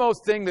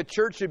foremost thing the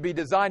church should be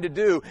designed to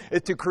do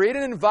is to create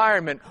an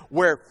environment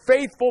where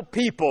faithful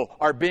people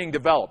are being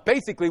developed.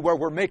 Basically, where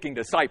we're making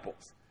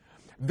disciples.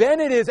 Then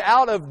it is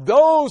out of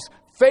those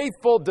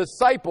faithful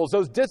disciples,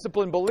 those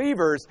disciplined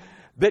believers,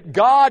 that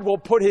God will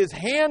put His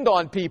hand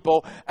on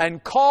people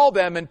and call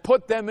them and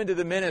put them into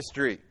the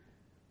ministry.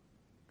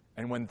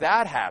 And when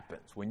that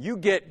happens, when you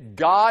get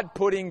God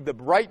putting the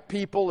right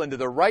people into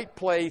the right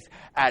place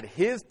at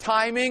His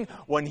timing,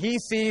 when He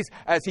sees,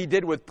 as He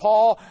did with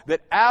Paul,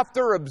 that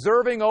after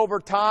observing over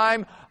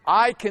time,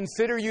 I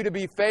consider you to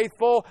be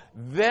faithful,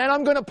 then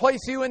I'm going to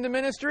place you into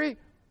ministry.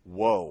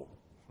 Whoa.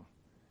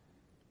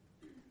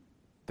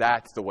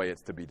 That's the way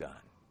it's to be done.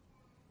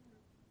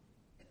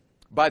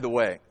 By the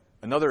way,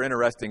 another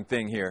interesting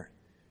thing here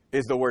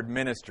is the word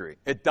ministry.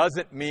 It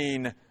doesn't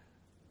mean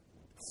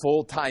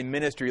full-time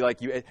ministry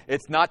like you.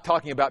 It's not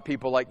talking about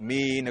people like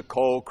me,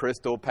 Nicole,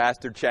 Crystal,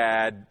 Pastor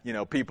Chad,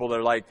 people that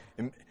are like...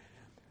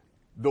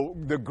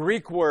 The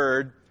Greek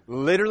word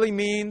literally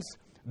means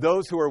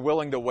those who are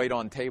willing to wait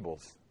on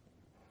tables.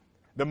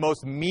 The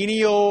most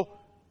menial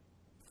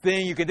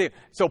thing you can do.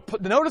 So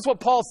notice what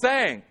Paul's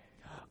saying.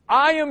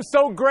 I am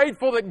so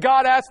grateful that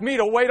God asked me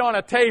to wait on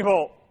a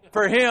table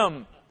for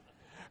Him.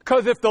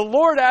 Because if the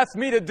Lord asked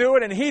me to do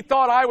it and He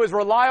thought I was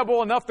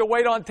reliable enough to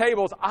wait on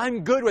tables,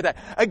 I'm good with that.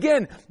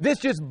 Again, this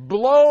just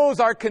blows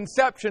our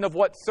conception of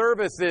what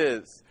service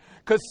is.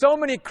 Because so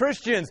many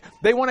Christians,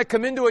 they want to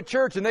come into a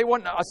church and they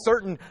want a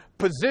certain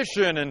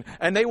position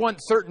and they want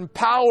certain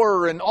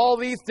power and all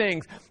these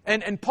things.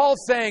 And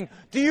Paul's saying,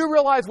 do you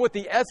realize what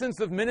the essence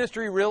of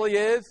ministry really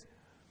is?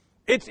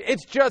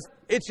 It's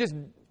just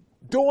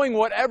doing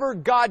whatever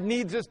God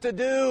needs us to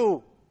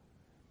do.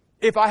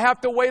 If I have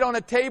to wait on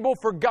a table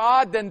for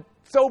God, then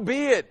so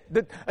be it.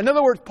 In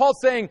other words, Paul's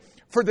saying,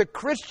 for the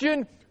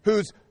Christian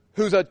who's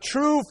a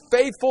true,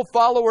 faithful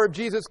follower of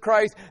Jesus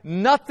Christ,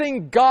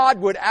 nothing God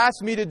would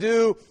ask me to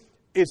do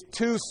is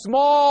too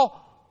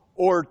small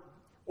or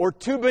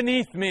too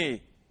beneath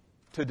me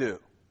to do.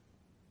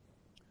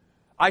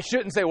 I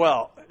shouldn't say,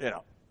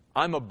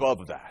 I'm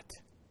above that.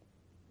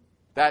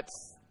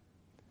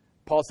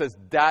 Paul says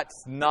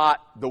that's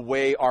not the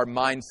way our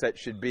mindset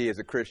should be as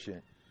a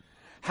Christian.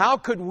 How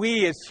could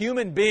we as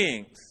human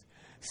beings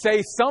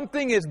say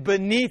something is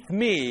beneath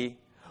me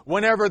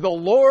whenever the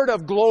Lord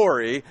of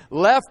glory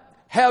left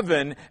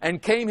heaven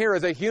and came here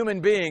as a human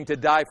being to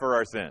die for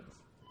our sins?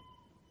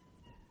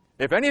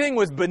 If anything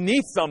was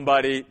beneath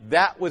somebody,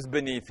 that was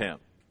beneath Him.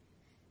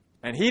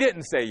 And He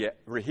didn't say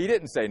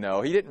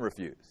no. He didn't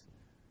refuse.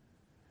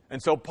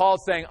 And so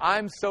Paul's saying,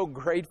 I'm so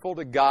grateful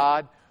to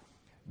God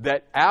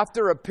that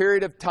after a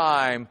period of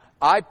time,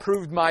 I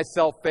proved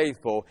myself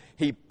faithful.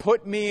 He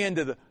put me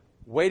into the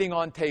waiting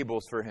on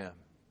tables for Him.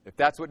 If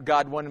that's what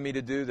God wanted me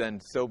to do, then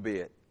so be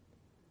it.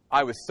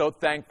 I was so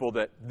thankful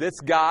that this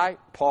guy,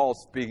 Paul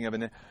speaking of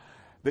it,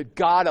 that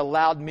God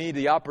allowed me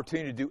the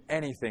opportunity to do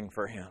anything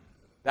for Him.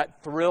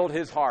 That thrilled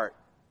His heart.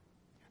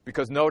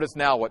 Because notice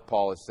now what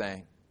Paul is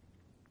saying.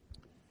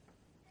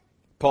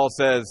 Paul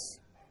says,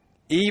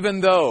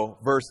 even though,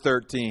 verse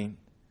 13,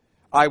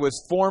 I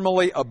was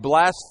formerly a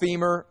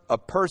blasphemer, a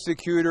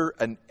persecutor,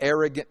 an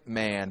arrogant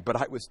man, but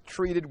I was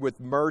treated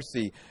with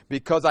mercy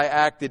because I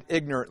acted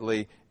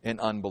ignorantly in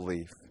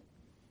unbelief.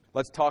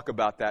 Let's talk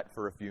about that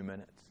for a few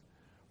minutes.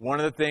 One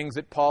of the things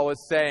that Paul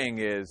is saying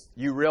is,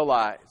 you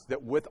realize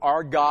that with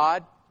our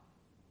God,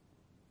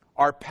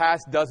 our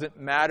past doesn't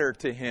matter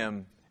to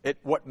Him.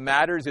 What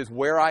matters is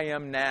where I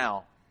am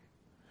now.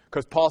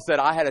 Because Paul said,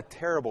 I had a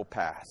terrible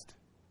past.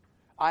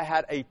 I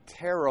had a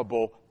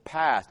terrible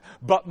past.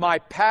 But my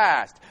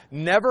past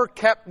never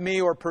kept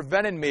me or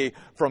prevented me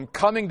from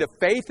coming to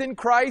faith in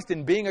Christ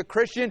and being a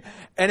Christian.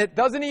 And it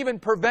doesn't even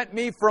prevent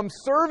me from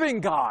serving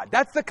God.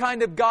 That's the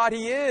kind of God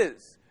He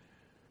is.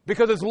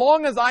 Because as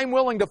long as I'm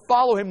willing to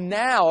follow Him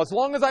now, as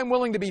long as I'm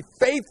willing to be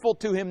faithful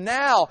to Him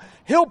now,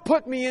 He'll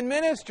put me in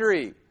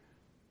ministry.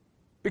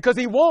 Because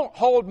He won't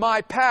hold my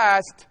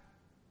past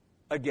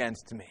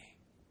against me.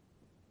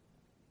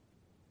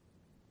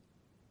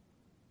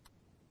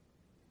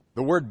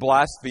 The word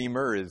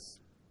blasphemer is,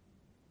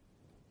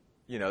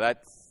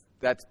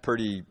 that's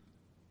pretty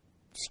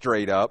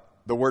straight up.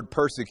 The word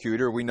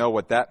persecutor, we know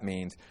what that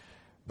means.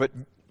 But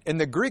in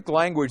the Greek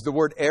language, the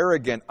word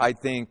arrogant, I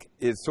think,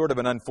 is sort of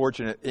an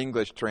unfortunate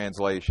English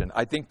translation.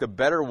 I think the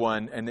better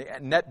one, and the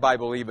Net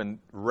Bible even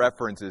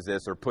references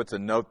this or puts a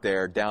note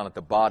there down at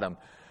the bottom.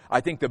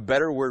 I think the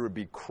better word would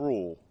be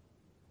cruel.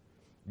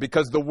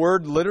 Because the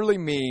word literally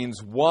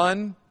means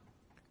one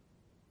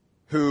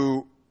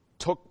who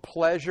took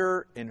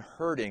pleasure in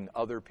hurting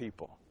other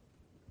people.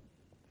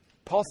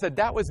 Paul said,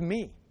 that was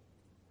me.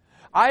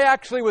 I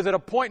actually was at a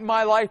point in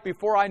my life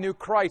before I knew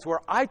Christ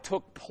where I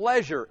took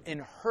pleasure in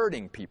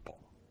hurting people.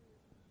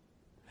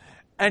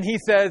 And he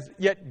says,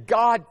 yet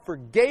God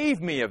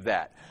forgave me of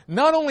that.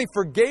 Not only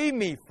forgave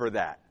me for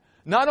that,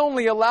 not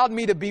only allowed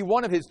me to be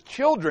one of His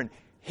children,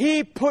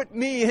 He put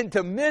me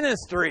into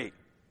ministry.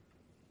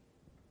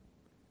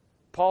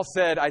 Paul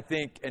said, I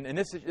think, and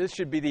this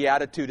should be the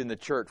attitude in the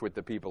church with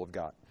the people of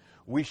God.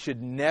 We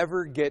should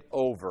never get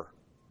over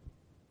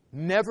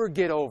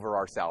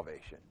our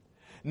salvation.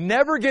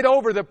 Never get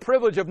over the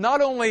privilege of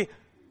not only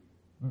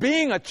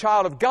being a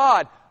child of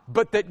God,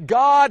 but that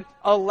God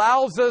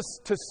allows us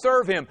to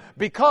serve Him.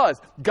 Because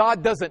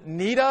God doesn't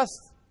need us,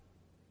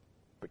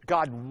 but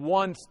God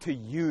wants to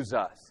use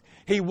us.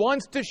 He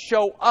wants to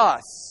show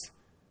us,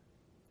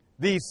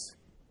 these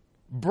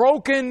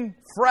broken,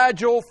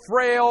 fragile,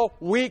 frail,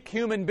 weak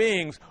human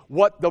beings,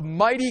 what the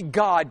mighty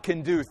God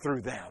can do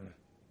through them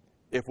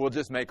if we'll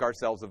just make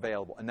ourselves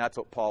available. And that's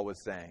what Paul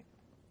was saying.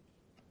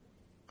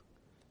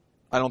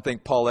 I don't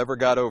think Paul ever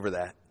got over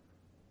that.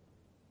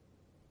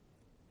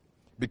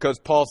 Because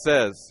Paul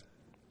says,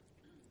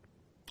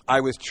 I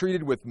was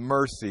treated with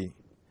mercy.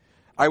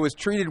 I was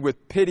treated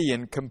with pity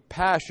and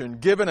compassion,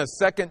 given a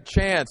second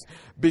chance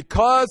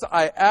because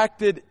I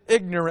acted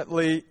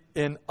ignorantly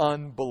in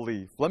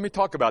unbelief. Let me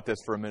talk about this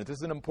for a minute. This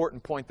is an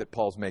important point that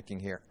Paul's making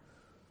here.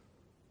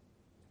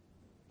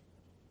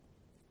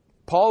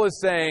 Paul is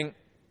saying,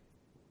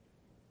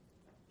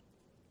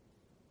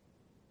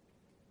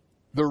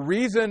 the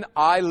reason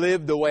I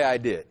lived the way I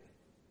did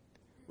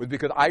was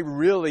because I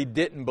really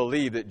didn't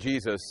believe that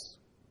Jesus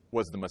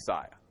was the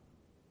Messiah.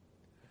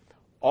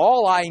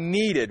 All I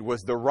needed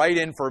was the right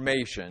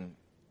information.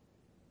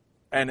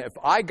 And if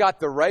I got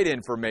the right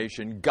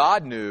information,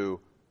 God knew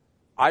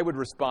I would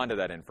respond to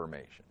that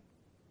information.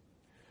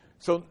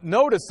 So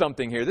notice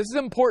something here. This is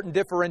important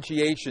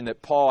differentiation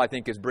that Paul, I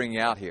think, is bringing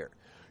out here.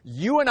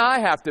 You and I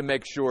have to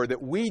make sure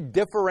that we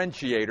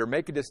differentiate or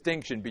make a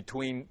distinction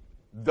between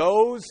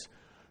those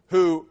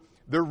who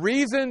the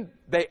reason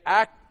they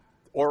act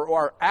or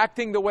are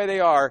acting the way they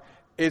are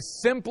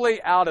is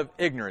simply out of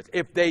ignorance.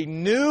 If they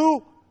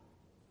knew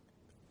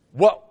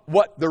what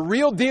the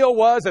real deal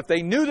was, if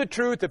they knew the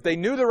truth, if they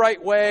knew the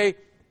right way,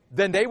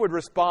 then they would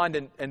respond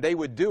and they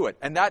would do it.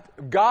 And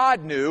that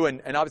God knew,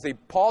 and obviously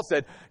Paul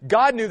said,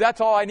 God knew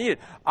that's all I needed.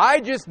 I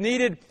just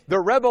needed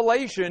the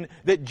revelation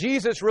that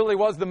Jesus really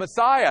was the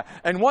Messiah.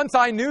 And once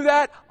I knew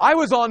that, I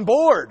was on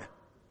board.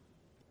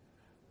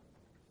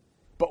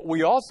 But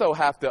we also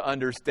have to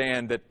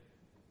understand that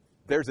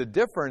there's a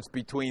difference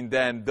between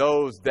then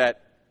those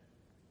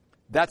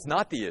that's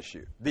not the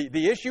issue.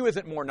 The issue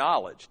isn't more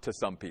knowledge to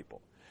some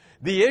people.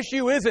 The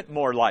issue isn't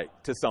more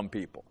light to some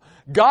people.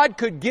 God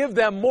could give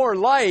them more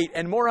light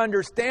and more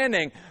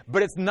understanding,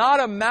 but it's not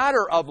a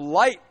matter of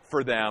light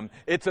for them.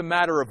 It's a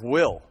matter of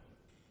will.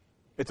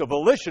 It's a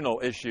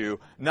volitional issue,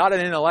 not an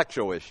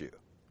intellectual issue.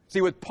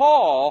 See, with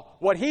Paul,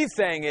 what he's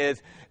saying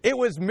is, it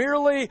was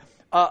merely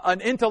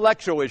an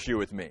intellectual issue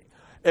with me.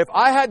 If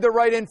I had the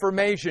right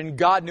information,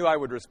 God knew I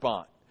would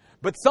respond.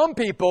 But some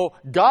people,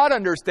 God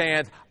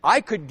understands,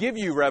 I could give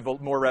you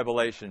more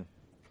revelation.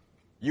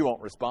 You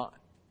won't respond.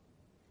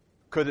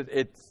 Because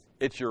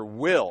it's your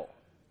will.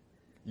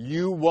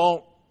 You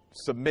won't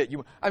submit.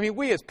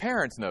 We as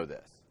parents know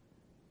this.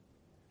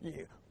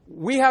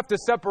 We have to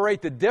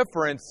separate the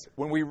difference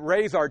when we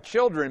raise our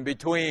children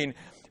between,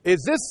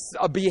 is this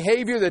a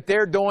behavior that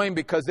they're doing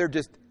because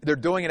they're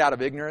doing it out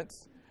of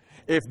ignorance?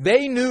 If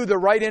they knew the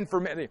right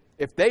information,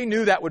 if they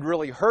knew that would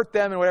really hurt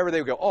them and whatever, they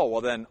would go, oh,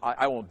 well then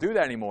I won't do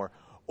that anymore.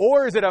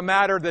 Or is it a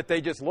matter that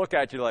they just look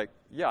at you like,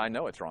 yeah, I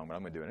know it's wrong, but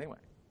I'm going to do it anyway.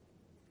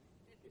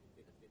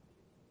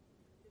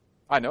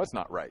 I know it's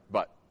not right,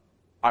 but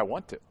I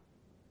want to.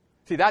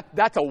 See,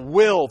 that's a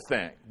will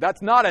thing.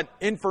 That's not an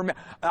information.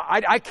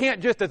 I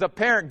can't just as a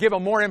parent give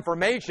them more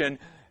information.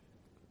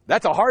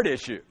 That's a heart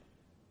issue.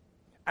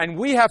 And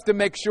we have to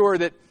make sure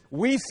that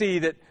we see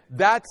that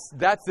that's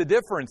the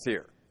difference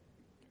here.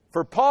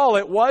 For Paul,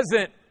 it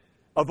wasn't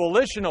a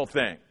volitional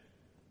thing.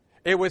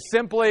 It was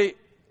simply,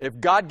 if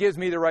God gives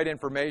me the right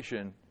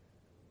information,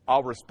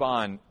 I'll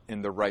respond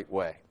in the right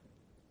way.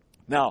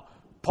 Now,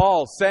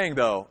 Paul's saying,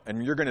 though,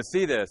 and you're going to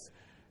see this,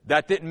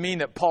 that didn't mean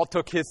that Paul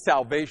took his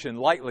salvation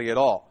lightly at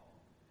all.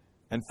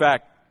 In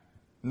fact,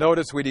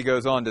 notice what he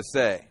goes on to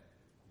say.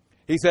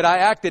 He said, I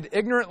acted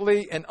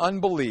ignorantly in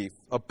unbelief,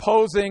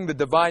 opposing the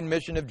divine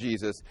mission of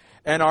Jesus,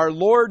 and our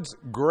Lord's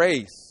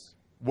grace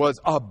was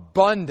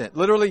abundant,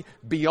 literally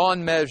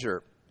beyond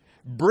measure,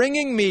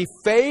 bringing me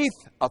faith,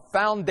 a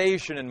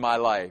foundation in my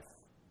life.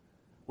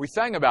 We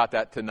sang about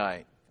that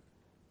tonight.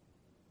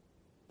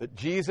 That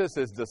Jesus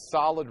is the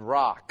solid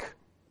rock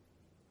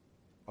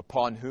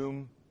upon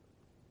whom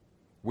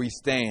we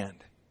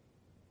stand.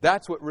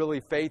 That's what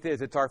really faith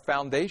is. It's our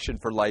foundation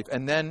for life.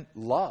 And then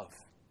love.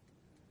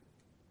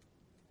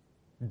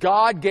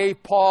 God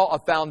gave Paul a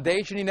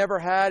foundation he never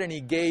had, and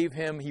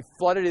he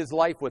flooded his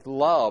life with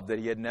love that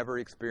he had never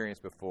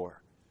experienced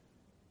before.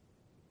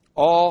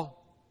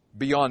 All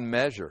beyond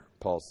measure,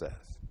 Paul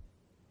says.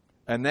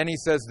 And then he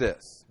says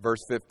this, verse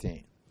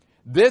 15.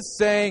 This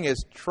saying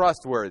is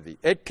trustworthy.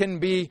 It can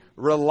be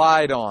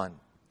relied on.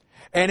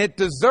 And it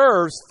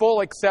deserves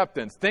full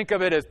acceptance. Think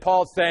of it as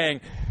Paul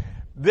saying,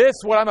 this,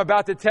 what I'm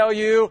about to tell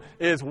you,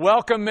 is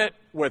welcome it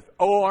with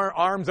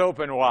arms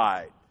open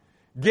wide.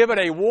 Give it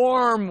a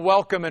warm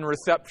welcome and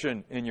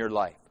reception in your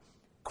life.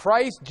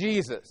 Christ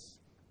Jesus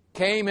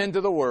came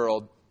into the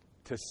world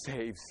to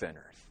save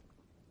sinners.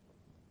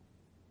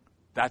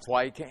 That's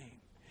why He came.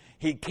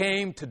 He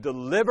came to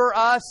deliver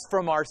us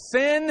from our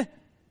sin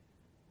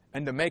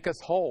and to make us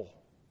whole.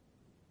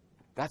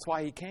 That's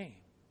why He came.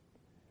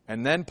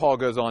 And then Paul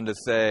goes on to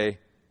say,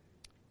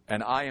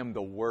 and I am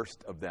the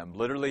worst of them.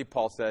 Literally,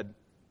 Paul said,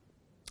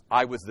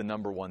 I was the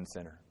number one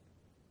sinner.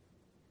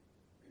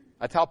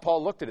 That's how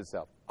Paul looked at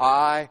himself.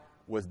 I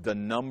was the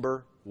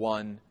number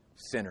one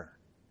sinner.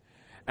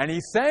 And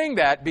he's saying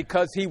that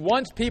because he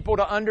wants people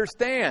to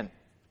understand.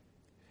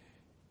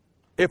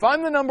 If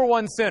I'm the number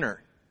one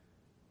sinner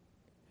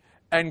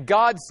and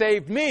God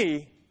saved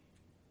me,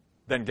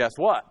 then guess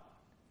what?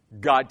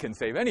 God can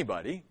save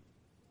anybody.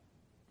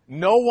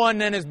 No one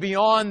then is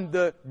beyond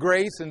the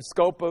grace and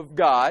scope of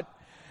God.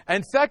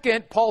 And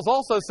second, Paul's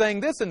also saying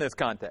this in this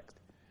context.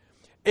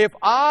 If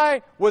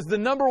I was the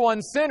number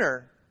one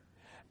sinner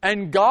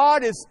and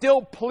God is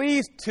still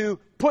pleased to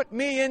put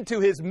me into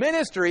His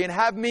ministry and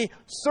have me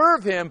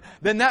serve Him,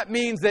 then that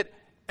means that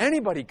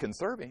anybody can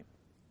serve Him.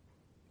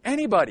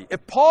 Anybody.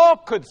 If Paul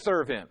could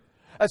serve Him,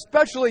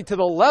 especially to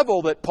the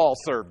level that Paul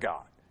served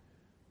God,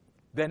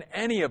 then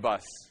any of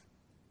us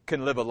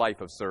can live a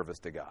life of service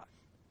to God.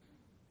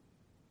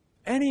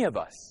 Any of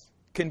us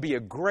can be a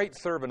great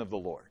servant of the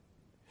Lord.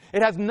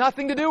 It has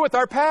nothing to do with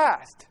our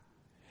past.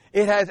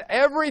 It has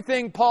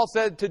everything, Paul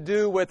said, to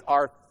do with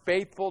our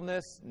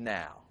faithfulness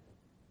now.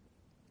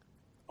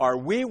 Are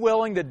we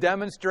willing to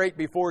demonstrate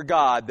before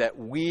God that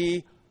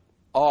we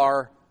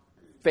are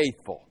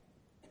faithful?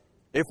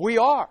 If we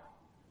are,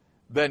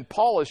 then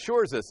Paul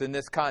assures us in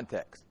this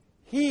context,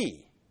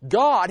 He,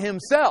 God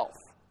Himself,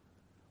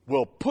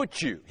 will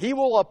put you, He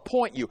will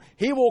appoint you,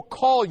 He will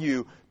call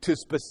you to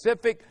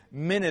specific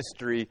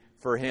ministry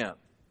for Him.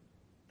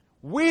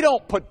 We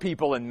don't put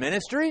people in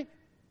ministry.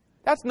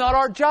 That's not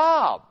our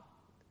job.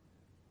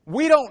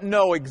 We don't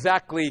know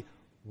exactly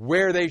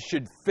where they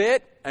should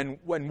fit and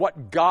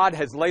what God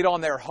has laid on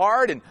their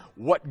heart and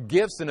what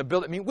gifts and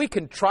ability. I mean, we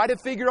can try to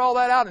figure all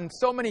that out. In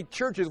so many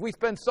churches, we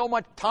spend so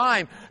much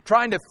time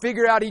trying to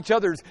figure out each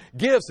other's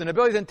gifts and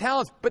abilities and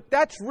talents, but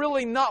that's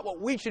really not what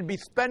we should be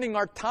spending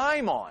our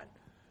time on.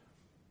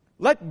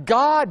 Let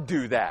God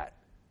do that.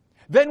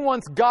 Then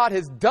once God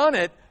has done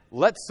it,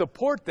 let's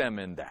support them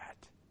in that.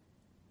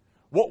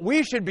 What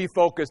we should be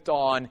focused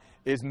on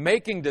is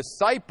making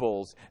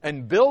disciples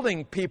and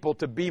building people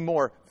to be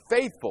more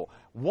faithful.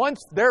 Once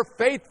they're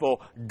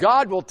faithful,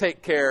 God will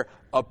take care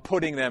of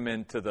putting them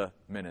into the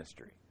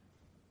ministry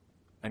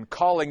and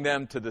calling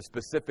them to the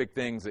specific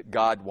things that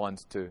God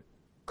wants to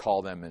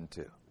call them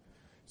into.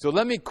 So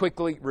let me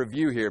quickly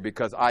review here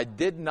because I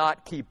did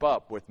not keep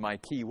up with my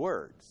key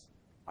words.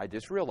 I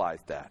just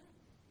realized that.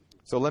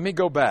 So let me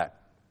go back.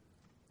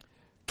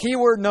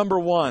 Keyword number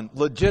 1,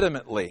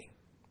 legitimately.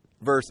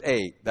 Verse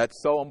 8.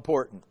 That's so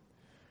important.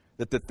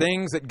 That the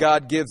things that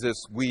God gives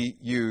us, we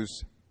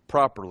use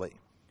properly.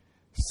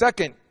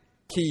 Second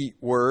key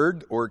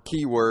word or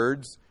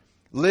keywords,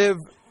 live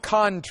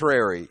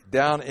contrary,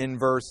 down in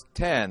verse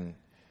 10.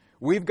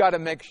 We've got to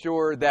make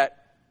sure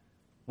that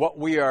what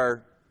we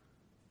are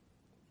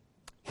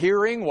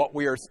hearing, what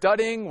we are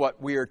studying,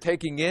 what we are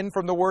taking in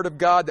from the Word of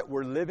God, that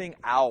we're living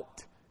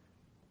out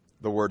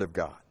the Word of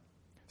God.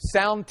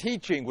 Sound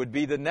teaching would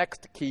be the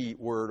next key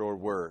word or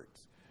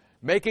words.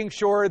 Making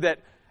sure that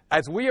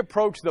as we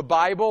approach the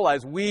Bible,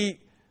 as we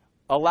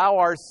allow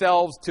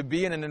ourselves to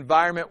be in an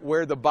environment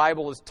where the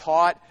Bible is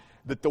taught,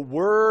 that the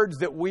words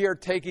that we are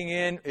taking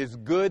in is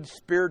good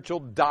spiritual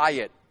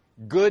diet,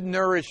 good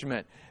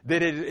nourishment,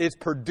 that it is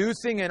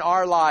producing in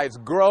our lives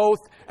growth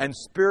and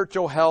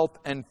spiritual health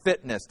and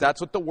fitness. That's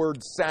what the word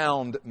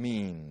sound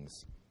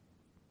means.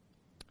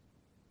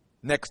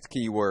 Next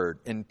key word,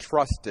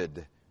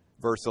 entrusted,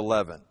 verse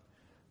 11.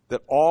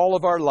 That all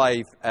of our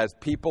life as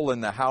people in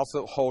the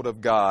household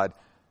of God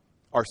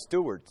are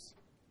stewards.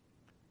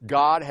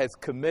 God has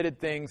committed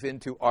things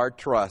into our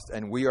trust,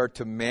 and we are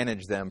to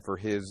manage them for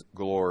His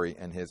glory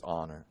and His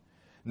honor.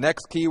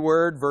 Next key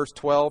word, verse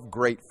 12,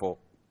 grateful.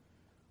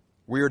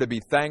 We are to be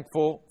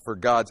thankful for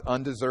God's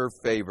undeserved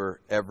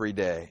favor every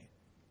day.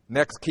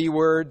 Next key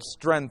word,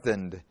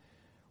 strengthened.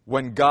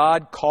 When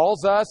God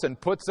calls us and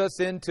puts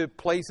us into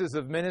places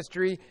of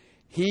ministry,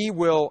 He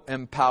will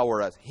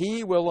empower us.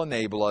 He will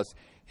enable us.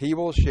 He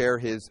will share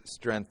His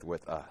strength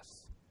with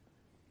us.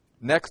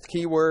 Next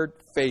key word,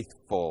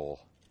 faithful.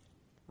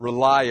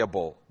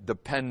 Reliable,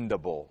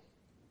 dependable,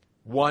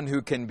 one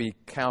who can be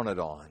counted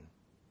on.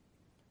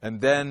 And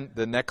then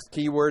the next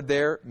key word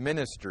there,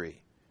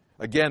 ministry.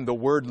 Again, the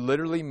word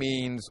literally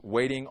means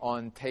waiting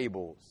on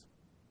tables.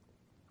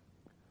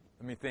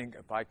 Let me think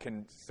if I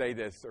can say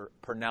this or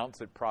pronounce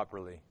it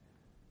properly.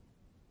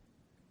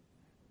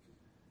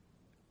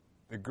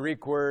 The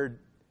Greek word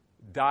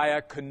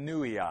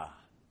diakonia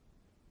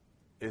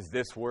is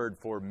this word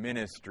for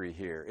ministry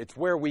here. It's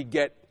where we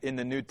get in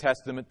the New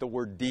Testament the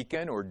word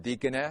deacon or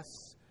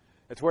deaconess.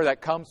 It's where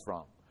that comes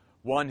from.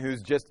 One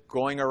who's just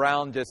going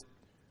around, just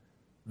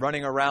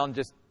running around,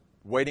 just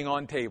waiting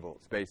on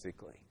tables,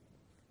 basically.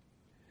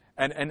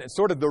 And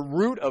sort of the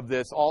root of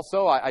this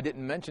also, I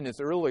didn't mention this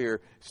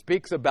earlier,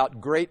 speaks about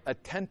great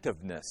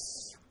attentiveness.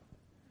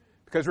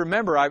 Because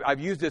remember, I've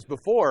used this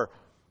before.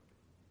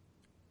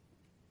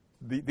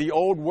 The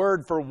old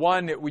word for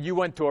one, when you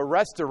went to a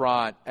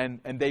restaurant and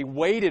they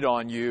waited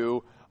on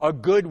you, a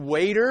good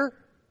waiter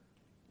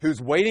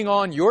who's waiting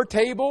on your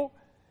table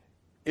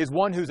is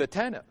one who's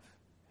attentive.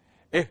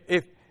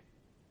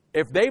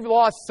 If they've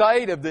lost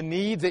sight of the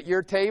needs at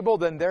your table,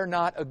 then they're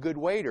not a good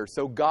waiter.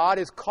 So God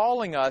is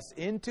calling us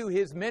into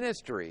His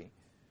ministry,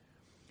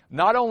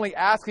 not only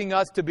asking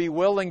us to be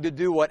willing to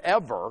do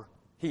whatever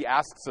He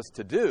asks us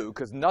to do,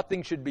 because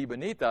nothing should be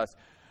beneath us,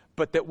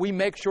 but that we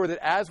make sure that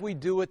as we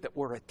do it, that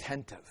we're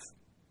attentive.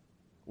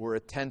 We're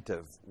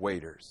attentive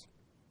waiters.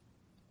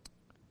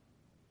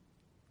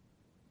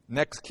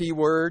 Next key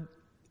word,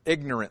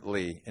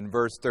 ignorantly, in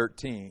verse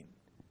 13.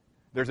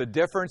 There's a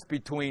difference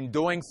between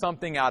doing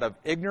something out of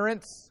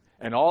ignorance,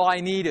 and all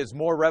I need is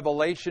more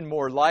revelation,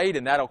 more light,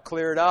 and that'll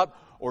clear it up,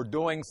 or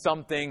doing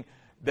something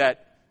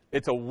that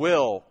it's a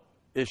will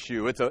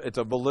issue. It's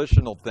a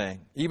volitional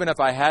thing. Even if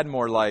I had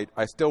more light,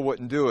 I still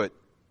wouldn't do it.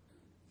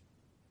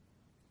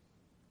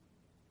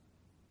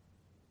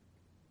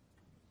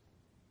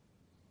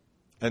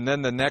 And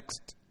then the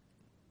next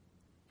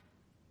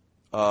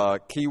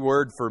key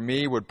word for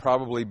me would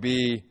probably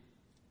be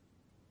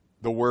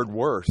the word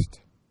worst,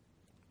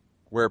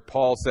 where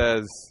Paul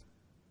says,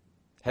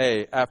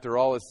 hey, after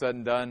all is said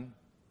and done,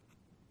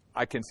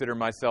 I consider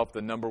myself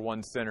the number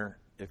one sinner.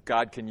 If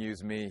God can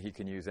use me, He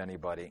can use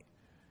anybody.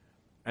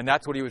 And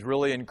that's what he was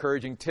really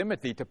encouraging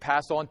Timothy to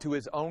pass on to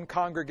his own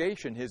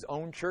congregation, his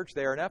own church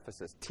there in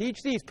Ephesus.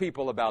 Teach these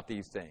people about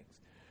these things.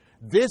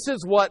 This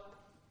is what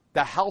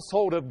the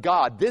household of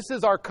God, this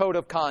is our code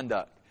of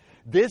conduct.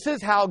 This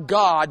is how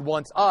God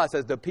wants us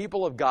as the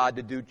people of God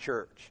to do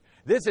church.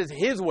 This is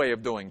His way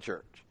of doing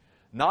church.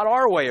 Not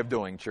our way of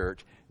doing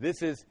church.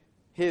 This is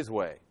His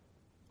way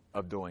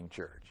of doing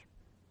church.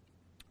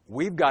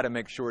 We've got to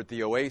make sure at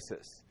the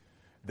Oasis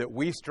that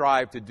we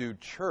strive to do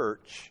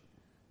church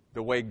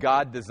the way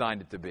God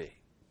designed it to be.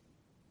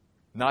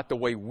 Not the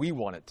way we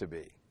want it to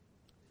be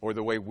or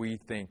the way we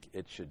think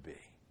it should be.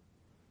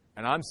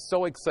 And I'm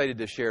so excited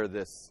to share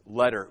this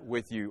letter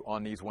with you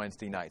on these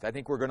Wednesday nights. I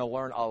think we're going to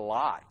learn a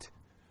lot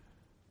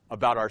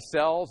about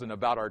ourselves and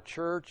about our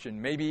church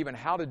and maybe even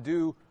how to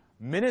do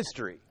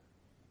ministry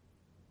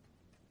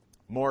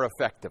more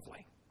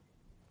effectively.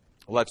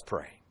 Let's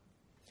pray.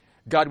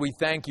 God, we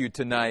thank you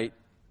tonight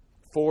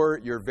for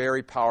your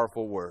very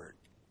powerful word.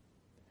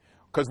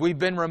 Because we've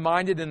been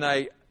reminded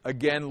tonight,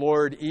 again,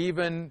 Lord,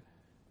 even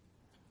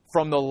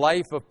from the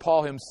life of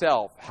Paul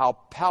himself, how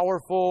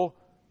powerful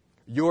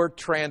your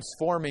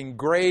transforming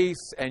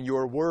grace and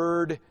your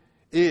word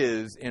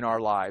is in our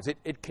lives.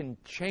 It can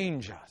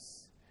change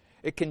us.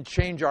 It can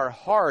change our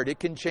heart. It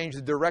can change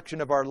the direction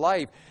of our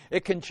life.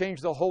 It can change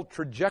the whole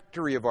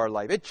trajectory of our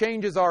life. It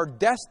changes our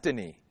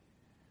destiny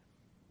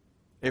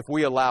if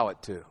we allow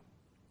it to.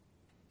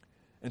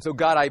 And so,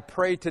 God, I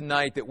pray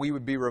tonight that we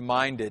would be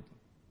reminded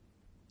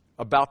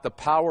about the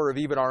power of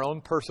even our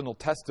own personal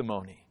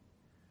testimony.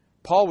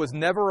 Paul was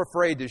never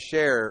afraid to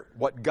share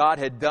what God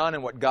had done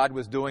and what God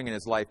was doing in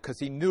his life because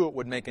he knew it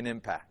would make an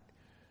impact.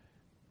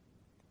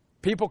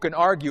 People can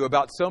argue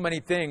about so many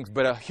things,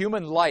 but a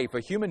human life, a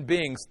human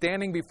being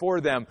standing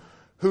before them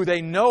who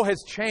they know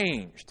has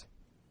changed,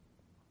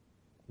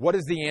 what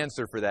is the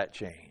answer for that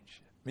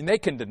change? I mean, they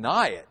can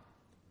deny it,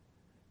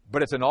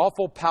 but it's an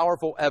awful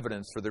powerful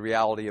evidence for the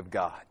reality of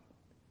God.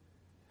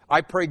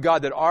 I pray,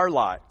 God, that our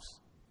lives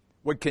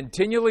would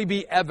continually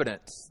be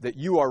evidence that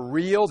you are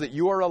real, that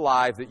you are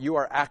alive, that you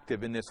are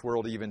active in this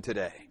world even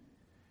today.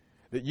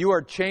 That you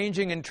are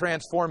changing and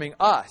transforming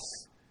us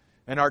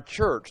and our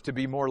church to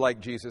be more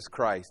like Jesus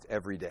Christ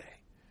every day.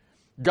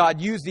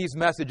 God, use these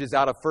messages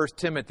out of 1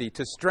 Timothy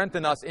to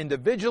strengthen us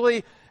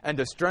individually and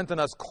to strengthen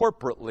us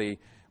corporately.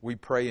 We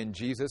pray in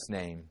Jesus'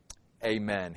 name. Amen.